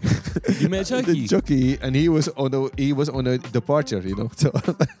Chucky. You met Chucky? Chucky, and he was on a departure, you know. So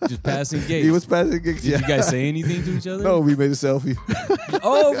Just passing gates. he was passing gigs. Did you guys say anything to each other? No, we made a selfie.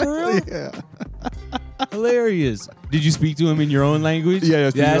 Oh, for real? Yeah. Hilarious. Did you speak to him in your own language? Yeah,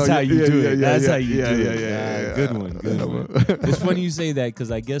 That's how you do it. That's how you do it. Yeah. Good one. Good one. It's funny you say that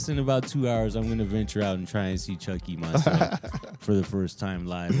because I guess in about 2 hours I'm going to venture out and try and see Chucky myself for the first time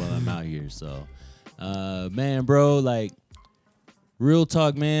live while I'm out here. So, man, bro, like, real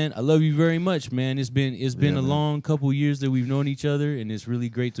talk, man. I love you very much, man. It's been a long couple years that we've known each other, and it's really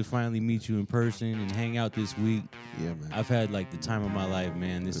great to finally meet you in person and hang out this week. Yeah, man. I've had like the time of my life,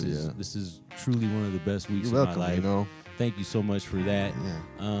 man. This is truly one of the best weeks You're of welcome, my life. you know. Thank you so much for that.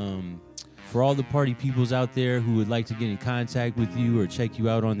 Yeah. For all the party peoples out there who would like to get in contact with you or check you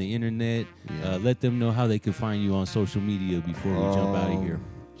out on the internet, let them know how they can find you on social media before we jump out of here.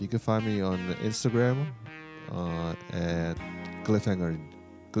 You can find me on Instagram at Cliffhanger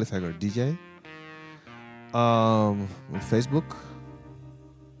DJ. On Facebook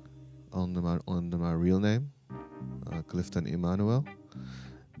under my real name, Clifton Emmanuel.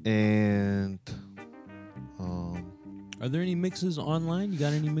 And are there any mixes online? You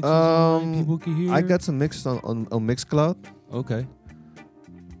got any mixes online people can hear? I got some mixes on Mixcloud. Okay.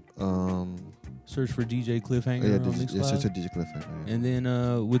 Search for DJ Cliffhanger on Mixcloud. Yeah, search for DJ Cliffhanger. Yeah. And then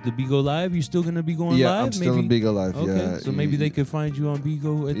with the Bigo Live, you still gonna be going live? Yeah, I'm still on Bigo Live. Okay, yeah. so maybe they could find you on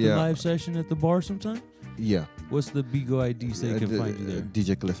Bigo at the live session at the bar sometime? Yeah. What's the Bigo ID so they can find you there?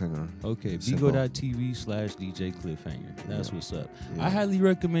 DJ Cliffhanger. Okay, Simple. bigo.tv/DJ Cliffhanger. That's what's up. Yeah. I highly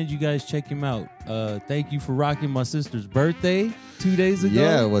recommend you guys check him out. Thank you for rocking my sister's birthday 2 days ago.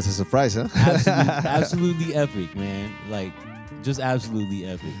 Yeah, it was a surprise, huh? Absolutely epic, man. Like, just absolutely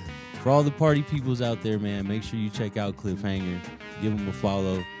epic. For all the party peoples out there, man, make sure you check out Cliffhanger. Give him a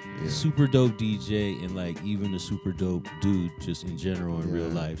follow. Yeah. Super dope DJ and like even a super dope dude just in general in real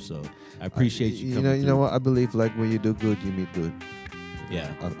life. So I appreciate you coming You know what? I believe like when you do good, you meet good.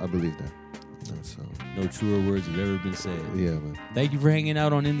 Yeah. I believe that. You know, so. No truer words have ever been said. Yeah, man. Thank you for hanging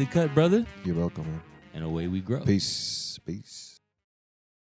out on In the Cut, brother. You're welcome, man. And away we grow. Peace. Peace.